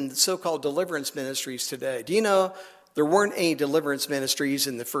people in so-called deliverance ministries today. Do you know there weren't any deliverance ministries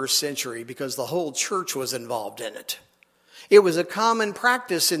in the first century because the whole church was involved in it? It was a common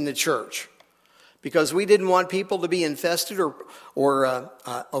practice in the church because we didn't want people to be infested or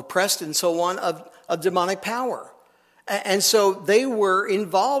oppressed and so on of demonic power. And so they were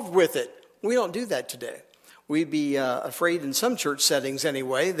involved with it. We don't do that today. We'd be afraid in some church settings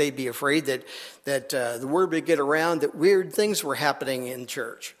anyway. They'd be afraid that the word would get around that weird things were happening in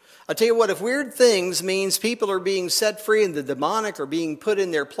church. I'll tell you what, if weird things means people are being set free and the demonic are being put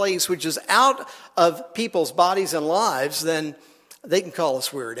in their place, which is out of people's bodies and lives, then they can call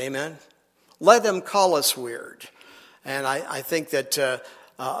us weird, amen? Let them call us weird. And I think that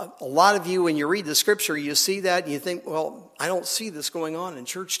a lot of you, when you read the scripture, you see that and you think, well, I don't see this going on in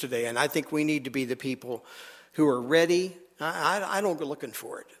church today. And I think we need to be the people who are ready. I don't go looking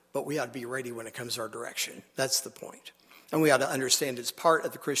for it, but we ought to be ready when it comes our direction. That's the point. And we ought to understand it's part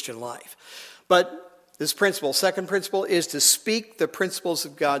of the Christian life. But this principle, second principle, is to speak the principles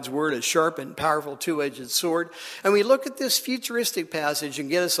of God's word, a sharp and powerful two-edged sword. And we look at this futuristic passage and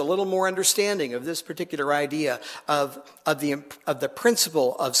get us a little more understanding of this particular idea of the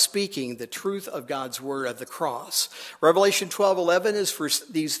principle of speaking the truth of God's word of the cross. Revelation 12:11 is for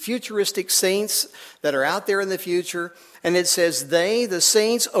these futuristic saints that are out there in the future. And it says, they, the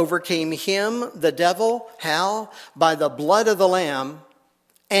saints, overcame him, the devil, how? By the blood of the Lamb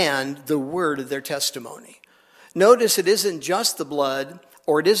and the word of their testimony. Notice it isn't just the blood,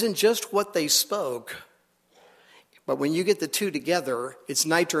 or it isn't just what they spoke. But when you get the two together, it's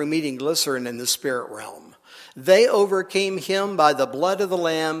nitro meeting glycerin in the spirit realm. They overcame him by the blood of the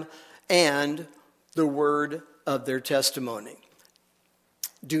Lamb and the word of their testimony.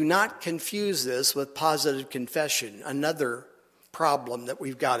 Do not confuse this with positive confession, another problem that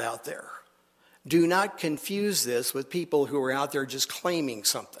we've got out there. Do not confuse this with people who are out there just claiming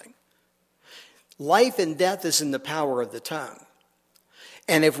something. Life and death is in the power of the tongue.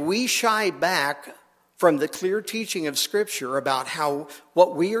 And if we shy back from the clear teaching of Scripture about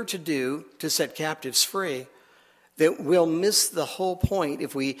what we are to do to set captives free, that we'll miss the whole point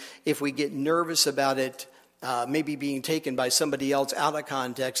if we get nervous about it maybe being taken by somebody else out of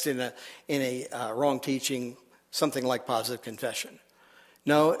context in a wrong teaching, something like positive confession.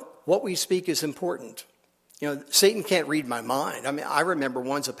 No, what we speak is important. Satan can't read my mind. I mean, I remember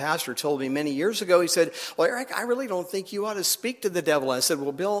once a pastor told me many years ago, he said, well, Eric, I really don't think you ought to speak to the devil. And I said,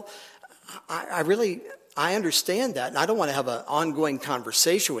 well, Bill, I understand that, and I don't want to have an ongoing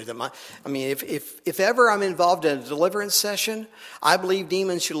conversation with him. I mean, if ever I'm involved in a deliverance session, I believe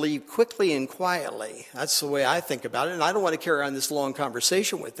demons should leave quickly and quietly. That's the way I think about it, and I don't want to carry on this long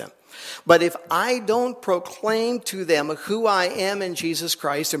conversation with them. But if I don't proclaim to them who I am in Jesus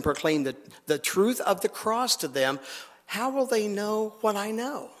Christ and proclaim the truth of the cross to them, how will they know what I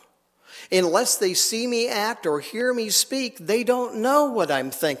know? Unless they see me act or hear me speak, they don't know what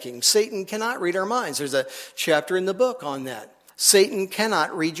I'm thinking. Satan cannot read our minds. There's a chapter in the book on that. Satan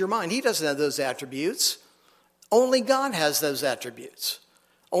cannot read your mind. He doesn't have those attributes. Only God has those attributes.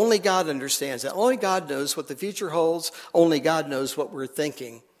 Only God understands that. Only God knows what the future holds. Only God knows what we're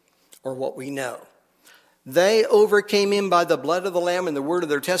thinking or what we know. They overcame him by the blood of the Lamb and the word of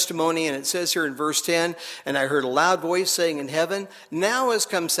their testimony. And it says here in verse 10, and I heard a loud voice saying in heaven, now has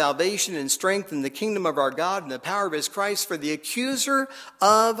come salvation and strength in the kingdom of our God and the power of his Christ, for the accuser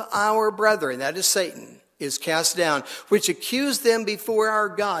of our brethren, that is Satan, is cast down, which accused them before our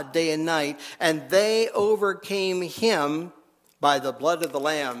God day and night. And they overcame him by the blood of the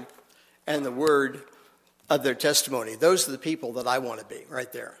Lamb and the word of their testimony. Those are the people that I want to be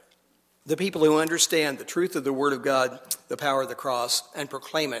right there. The people who understand the truth of the Word of God, the power of the cross, and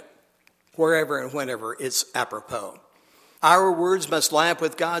proclaim it wherever and whenever it's apropos. Our words must line up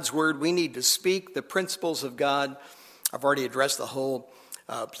with God's Word. We need to speak the principles of God. I've already addressed the whole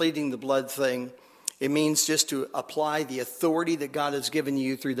pleading the blood thing. It means just to apply the authority that God has given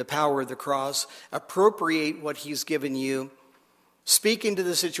you through the power of the cross, appropriate what he's given you, speak into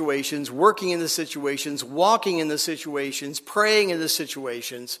the situations, working in the situations, walking in the situations, praying in the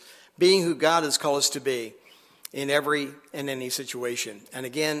situations, being who God has called us to be in every and any situation. And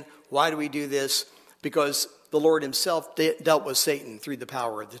again, why do we do this? Because the Lord himself dealt with Satan through the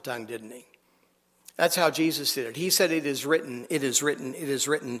power of the tongue, didn't he? That's how Jesus did it. He said, "It is written, it is written, it is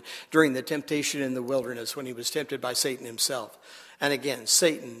written," during the temptation in the wilderness when he was tempted by Satan himself. And again,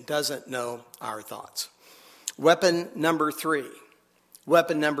 Satan doesn't know our thoughts. Weapon number three.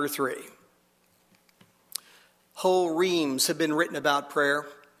 Weapon number three. Whole reams have been written about prayer.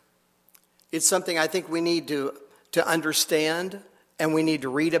 It's something I think we need to understand, and we need to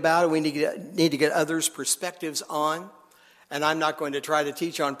read about, and we need to get others' perspectives on. And I'm not going to try to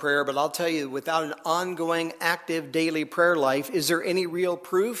teach on prayer, but I'll tell you, without an ongoing, active, daily prayer life, is there any real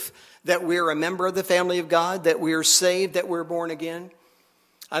proof that we're a member of the family of God, that we're saved, that we're born again?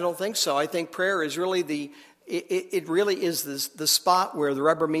 I don't think so. I think prayer is really it really is the spot where the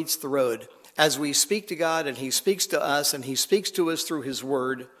rubber meets the road. As we speak to God and he speaks to us and he speaks to us through his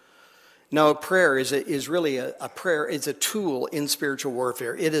word. No, prayer is really a prayer. It's a tool in spiritual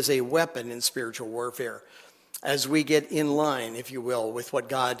warfare. It is a weapon in spiritual warfare, as we get in line, if you will, with what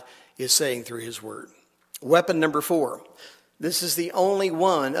God is saying through his word. Weapon number 4. This is the only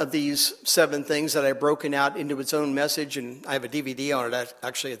one of these 7 things that I've broken out into its own message, and I have a DVD on it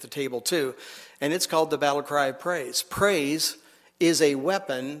actually at the table too, and it's called the Battle Cry of Praise. Praise is a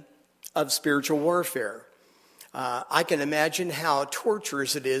weapon of spiritual warfare. I can imagine how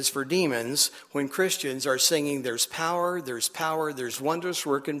torturous it is for demons when Christians are singing, "There's power, there's wondrous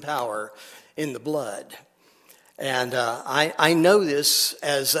work and power in the blood." And I know this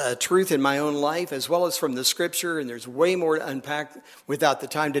as truth in my own life as well as from the scripture, and there's way more to unpack without the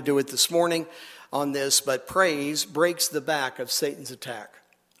time to do it this morning on this, but praise breaks the back of Satan's attack.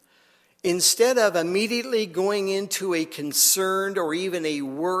 Instead of immediately going into a concerned or even a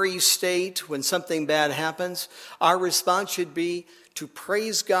worry state when something bad happens, our response should be to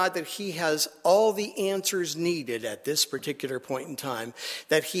praise God that he has all the answers needed at this particular point in time,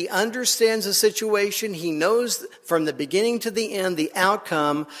 that he understands the situation, he knows from the beginning to the end the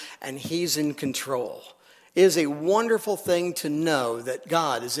outcome, and he's in control. It is a wonderful thing to know that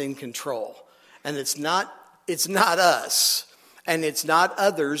God is in control, and it's not us, and it's not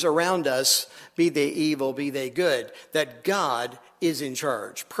others around us, be they evil, be they good, that God is in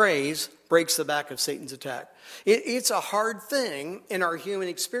charge. Praise breaks the back of Satan's attack. It's a hard thing in our human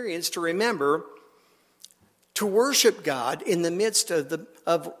experience to remember to worship God in the midst of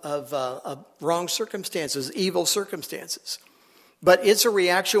wrong circumstances, evil circumstances. But it's a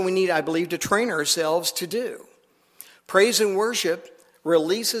reaction we need, I believe, to train ourselves to do. Praise and worship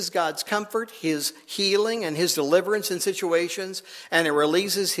releases God's comfort, his healing, and his deliverance in situations, and it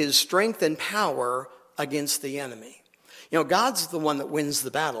releases his strength and power against the enemy. You know, God's the one that wins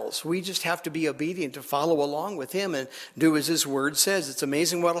the battles. We just have to be obedient to follow along with him and do as his word says. It's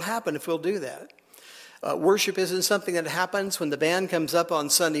amazing what will happen if we'll do that. Worship isn't something that happens when the band comes up on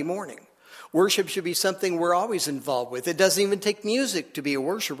Sunday morning. Worship should be something we're always involved with. It doesn't even take music to be a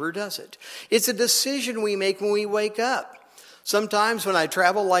worshiper, does it? It's a decision we make when we wake up. Sometimes when I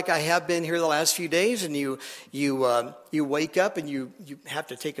travel like I have been here the last few days, and you wake up and you have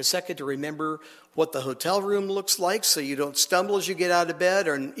to take a second to remember what the hotel room looks like so you don't stumble as you get out of bed,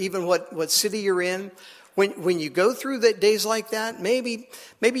 or even what city you're in. When you go through days like that, maybe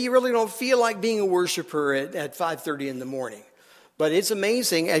you really don't feel like being a worshiper at 5:30 in the morning. But it's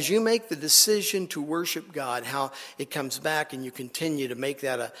amazing as you make the decision to worship God, how it comes back and you continue to make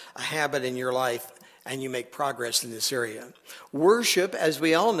that a habit in your life. And you make progress in this area. Worship, as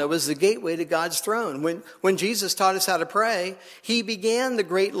we all know, is the gateway to God's throne. When Jesus taught us how to pray, he began the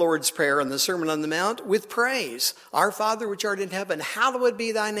great Lord's Prayer on the Sermon on the Mount with praise. Our Father which art in heaven, hallowed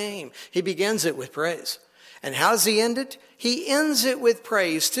be thy name. He begins it with praise. And how does he end it? He ends it with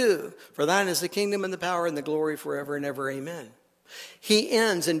praise too. For thine is the kingdom and the power and the glory forever and ever. Amen. He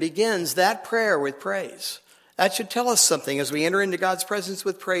ends and begins that prayer with praise. That should tell us something as we enter into God's presence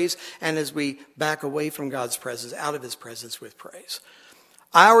with praise and as we back away from God's presence, out of his presence with praise.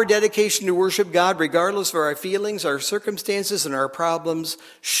 Our dedication to worship God, regardless of our feelings, our circumstances, and our problems,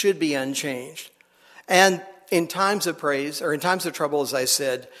 should be unchanged. And in times of praise, or in times of trouble, as I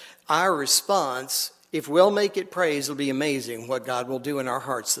said, our response, if we'll make it praise, will be amazing what God will do in our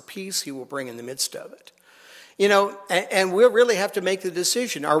hearts, the peace he will bring in the midst of it. You know, and we'll really have to make the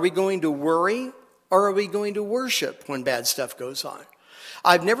decision. Are we going to worry? Or are we going to worship when bad stuff goes on?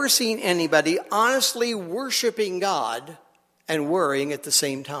 I've never seen anybody honestly worshiping God and worrying at the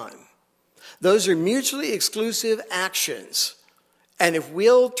same time. Those are mutually exclusive actions. And if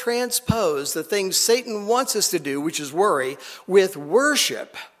we'll transpose the things Satan wants us to do, which is worry, with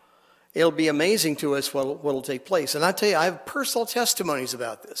worship, it'll be amazing to us what will take place. And I tell you, I have personal testimonies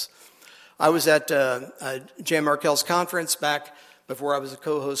about this. I was at Jan Markell's conference back before I was a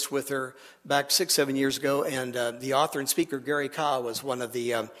co-host with her back 6-7 years ago, and the author and speaker Gary Kah was one of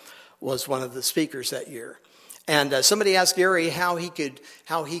the speakers that year. And somebody asked Gary how he could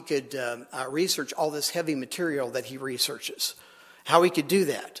research all this heavy material that he researches, how he could do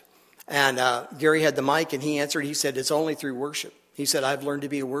that. And Gary had the mic, and he answered. He said, "It's only through worship." He said, "I've learned to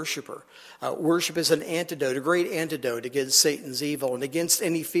be a worshiper." Worship is an antidote, a great antidote against Satan's evil and against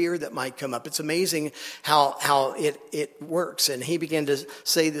any fear that might come up. It's amazing how it works. And he began to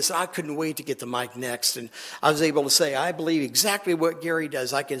say this. I couldn't wait to get the mic next. And I was able to say, I believe exactly what Gary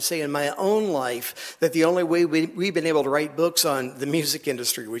does. I can say in my own life that the only way we've been able to write books on the music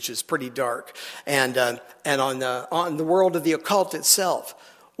industry, which is pretty dark, and on the world of the occult itself,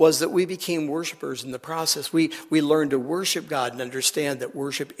 was that we became worshipers in the process. We learned to worship God and understand that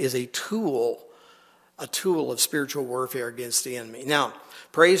worship is a tool of spiritual warfare against the enemy. Now,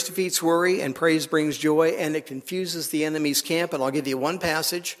 praise defeats worry, and praise brings joy, and it confuses the enemy's camp. And I'll give you one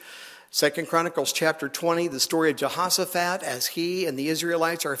passage, 2 Chronicles chapter 20, the story of Jehoshaphat as he and the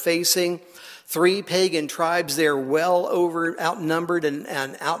Israelites are facing 3 pagan tribes. They're well outnumbered and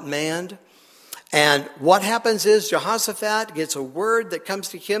outmanned. And what happens is Jehoshaphat gets a word that comes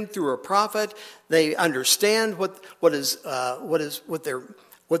to him through a prophet. They understand what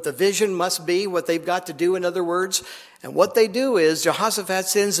the vision must be, what they've got to do, in other words. And what they do is Jehoshaphat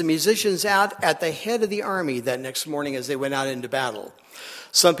sends the musicians out at the head of the army that next morning as they went out into battle.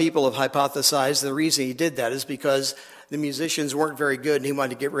 Some people have hypothesized the reason he did that is because the musicians weren't very good and he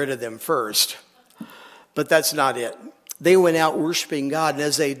wanted to get rid of them first. But that's not it. They went out worshiping God, and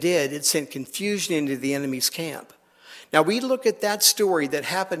as they did, it sent confusion into the enemy's camp. Now, we look at that story that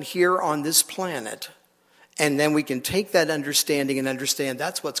happened here on this planet, and then we can take that understanding and understand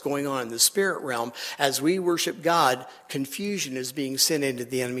that's what's going on in the spirit realm. As we worship God, confusion is being sent into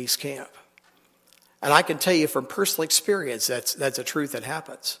the enemy's camp. And I can tell you from personal experience, that's a truth that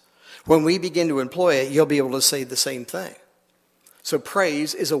happens. When we begin to employ it, you'll be able to say the same thing. So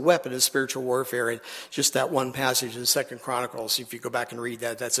praise is a weapon of spiritual warfare. And just that one passage in 2 Chronicles, if you go back and read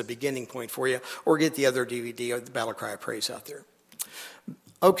that, that's a beginning point for you. Or get the other DVD of the Battle Cry of Praise out there.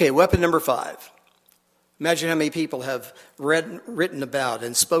 Okay, weapon number 5. Imagine how many people have written about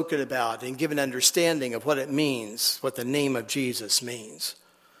and spoken about and given understanding of what it means, what the name of Jesus means.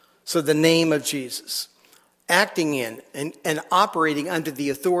 So the name of Jesus. Acting in and operating under the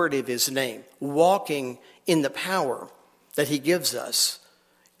authority of his name. Walking in the power that he gives us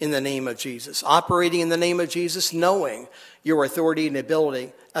in the name of Jesus. Operating in the name of Jesus, knowing your authority and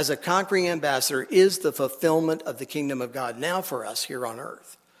ability as a conquering ambassador is the fulfillment of the kingdom of God now for us here on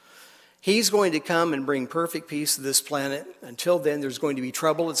earth. He's going to come and bring perfect peace to this planet. Until then, there's going to be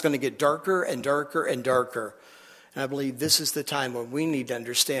trouble. It's going to get darker and darker and darker. And I believe this is the time when we need to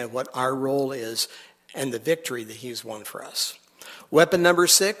understand what our role is and the victory that he's won for us. Weapon number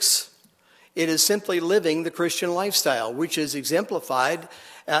 6. It is simply living the Christian lifestyle, which is exemplified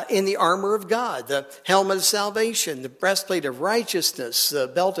in the armor of God, the helmet of salvation, the breastplate of righteousness, the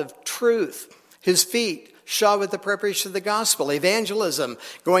belt of truth, his feet shod with the preparation of the gospel, evangelism,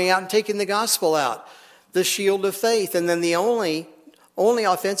 going out and taking the gospel out, the shield of faith, and then the only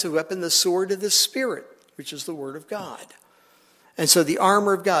offensive weapon, the sword of the Spirit, which is the word of God. And so the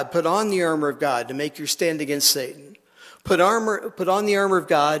armor of God, put on the armor of God to make your stand against Satan. Put on the armor of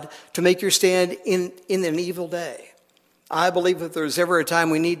God to make your stand in an evil day. I believe if there's ever a time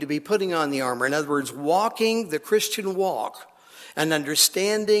we need to be putting on the armor, in other words, walking the Christian walk and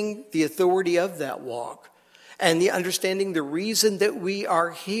understanding the authority of that walk and the understanding the reason that we are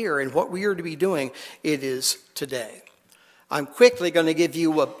here and what we are to be doing, it is today. I'm quickly going to give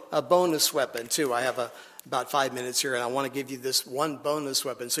you a bonus weapon too. I have about 5 minutes here and I want to give you this one bonus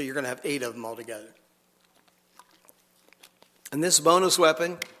weapon. So you're going to have 8 of them altogether. And this bonus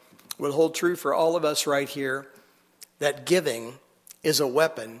weapon will hold true for all of us right here, that giving is a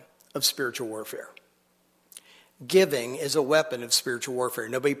weapon of spiritual warfare. Giving is a weapon of spiritual warfare.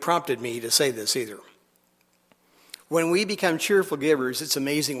 Nobody prompted me to say this either. When we become cheerful givers, it's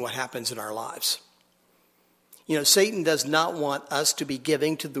amazing what happens in our lives. You know, Satan does not want us to be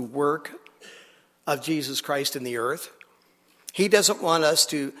giving to the work of Jesus Christ in the earth. He doesn't want us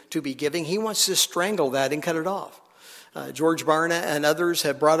to be giving. He wants to strangle that and cut it off. George Barna and others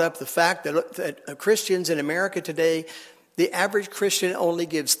have brought up the fact that Christians in America today, the average Christian only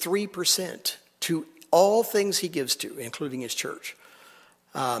gives 3% to all things he gives to, including his church.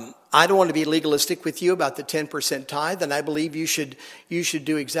 I don't want to be legalistic with you about the 10% tithe, and I believe you should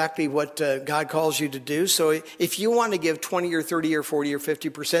do exactly what God calls you to do. So if you want to give 20 or 30 or 40 or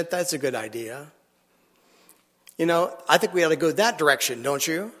 50%, that's a good idea. You know, I think we ought to go that direction, don't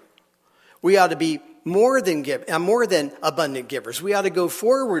you? We ought to be more than abundant givers. We ought to go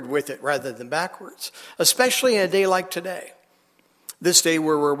forward with it rather than backwards, especially in a day like today. This day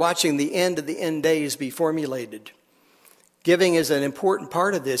where we're watching the end of the end days be formulated. Giving is an important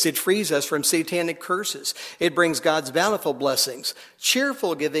part of this. It frees us from satanic curses. It brings God's bountiful blessings.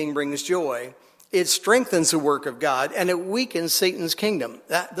 Cheerful giving brings joy. It strengthens the work of God, and it weakens Satan's kingdom.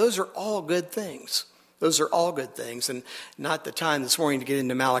 Those are all good things. Those are all good things, and not the time this morning to get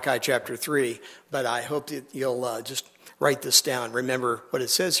into Malachi chapter 3, but I hope that you'll just write this down. Remember what it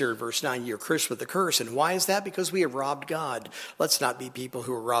says here in verse 9, you're cursed with a curse. And why is that? Because we have robbed God. Let's not be people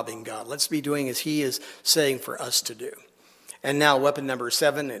who are robbing God. Let's be doing as he is saying for us to do. And now weapon number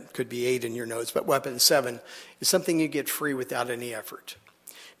 7, it could be 8 in your notes, but weapon 7 is something you get free without any effort.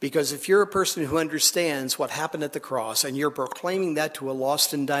 Because if you're a person who understands what happened at the cross and you're proclaiming that to a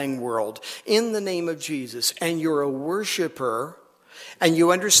lost and dying world in the name of Jesus, and you're a worshiper and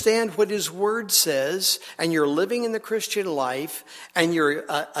you understand what his word says, and you're living in the Christian life, and you're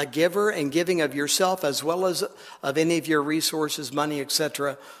a giver and giving of yourself as well as of any of your resources, money,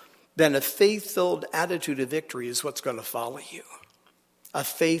 etc., then a faith-filled attitude of victory is what's going to follow you. A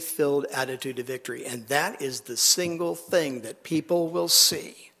faith-filled attitude of victory. And that is the single thing that people will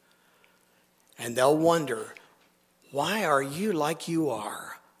see. And they'll wonder, why are you like you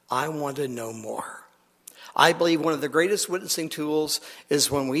are? I want to know more. I believe one of the greatest witnessing tools is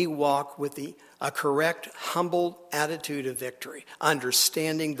when we walk with a correct, humble attitude of victory,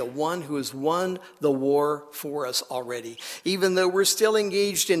 understanding the one who has won the war for us already. Even though we're still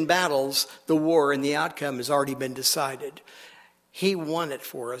engaged in battles, the war and the outcome has already been decided. He won it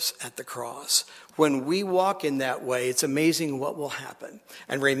for us at the cross. When we walk in that way, it's amazing what will happen.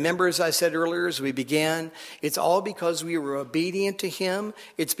 And remember, as I said earlier, as we began, it's all because we were obedient to him.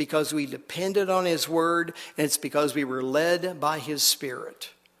 It's because we depended on his word. And it's because we were led by his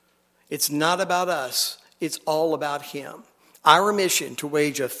Spirit. It's not about us. It's all about him. Our mission to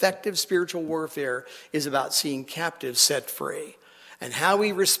wage effective spiritual warfare is about seeing captives set free. And how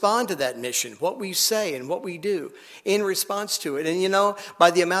we respond to that mission, what we say and what we do in response to it. And you know,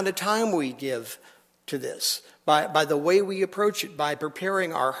 by the amount of time we give to this, by the way we approach it, by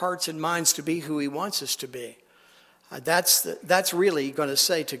preparing our hearts and minds to be who he wants us to be, that's really going to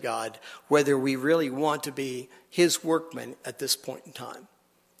say to God whether we really want to be his workmen at this point in time.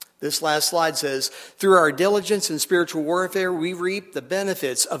 This last slide says, through our diligence in spiritual warfare, we reap the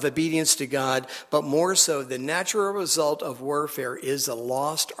benefits of obedience to God, but more so, the natural result of warfare is the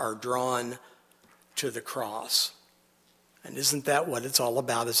lost are drawn to the cross. And isn't that what it's all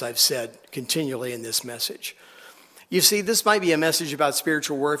about, as I've said continually in this message? You see, this might be a message about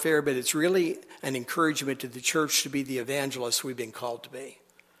spiritual warfare, but it's really an encouragement to the church to be the evangelists we've been called to be.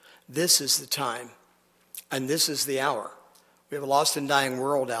 This is the time, and this is the hour. We have a lost and dying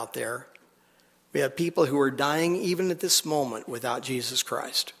world out there. We have people who are dying even at this moment without Jesus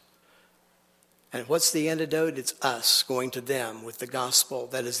Christ. And what's the antidote? It's us going to them with the gospel.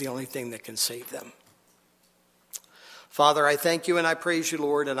 That is the only thing that can save them. Father, I thank you and I praise you,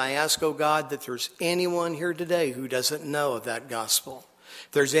 Lord, and I ask, oh God, that there's anyone here today who doesn't know of that gospel.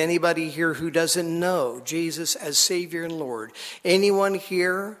 If there's anybody here who doesn't know Jesus as Savior and Lord, anyone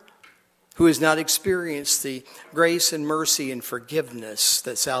here who has not experienced the grace and mercy and forgiveness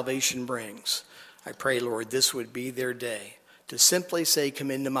that salvation brings, I pray, Lord, this would be their day to simply say, come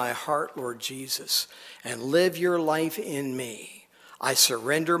into my heart, Lord Jesus, and live your life in me. I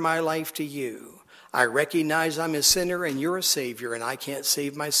surrender my life to you. I recognize I'm a sinner and you're a Savior and I can't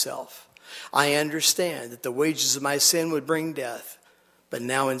save myself. I understand that the wages of my sin would bring death, but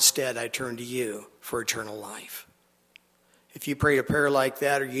now instead I turn to you for eternal life. If you prayed a prayer like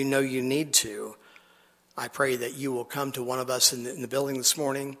that, or you know you need to, I pray that you will come to one of us in the building this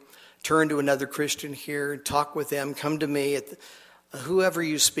morning, turn to another Christian here, talk with them, come to me, whoever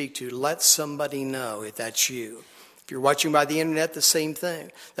you speak to, let somebody know if that's you. If you're watching by the internet, the same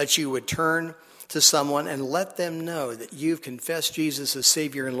thing, that you would turn to someone and let them know that you've confessed Jesus as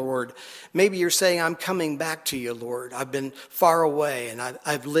Savior and Lord. Maybe you're saying, I'm coming back to you, Lord. I've been far away and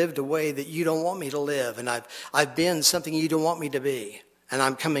I've lived a way that you don't want me to live, and I've been something you don't want me to be, and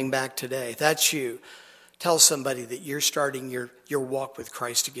I'm coming back today. If that's you, tell somebody that you're starting your walk with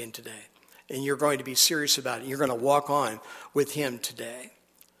Christ again today, and you're going to be serious about it. You're going to walk on with him today.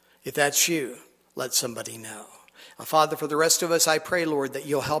 If that's you, let somebody know. Father, for the rest of us, I pray, Lord, that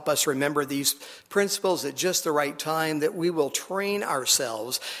you'll help us remember these principles at just the right time, that we will train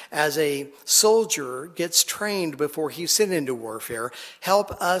ourselves as a soldier gets trained before he's sent into warfare.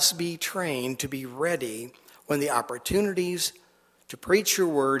 Help us be trained to be ready when the opportunities to preach your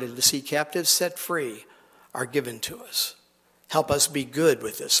word and to see captives set free are given to us. Help us be good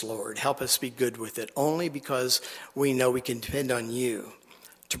with this, Lord. Help us be good with it only because we know we can depend on you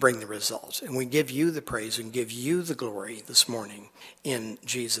to bring the results. And we give you the praise and give you the glory this morning in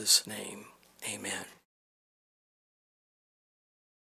Jesus' name. Amen.